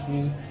 thank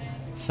you.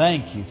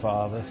 Thank you,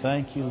 Father.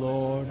 Thank you,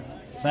 Lord.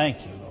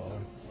 Thank you,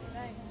 Lord.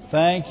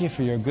 Thank you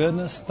for your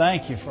goodness.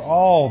 Thank you for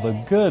all the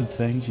good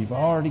things you've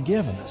already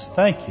given us.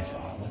 Thank you,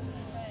 Father.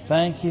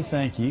 Thank you,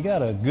 thank you. You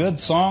got a good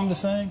song to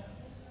sing?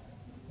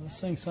 Let's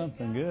sing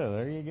something good.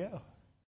 There you go.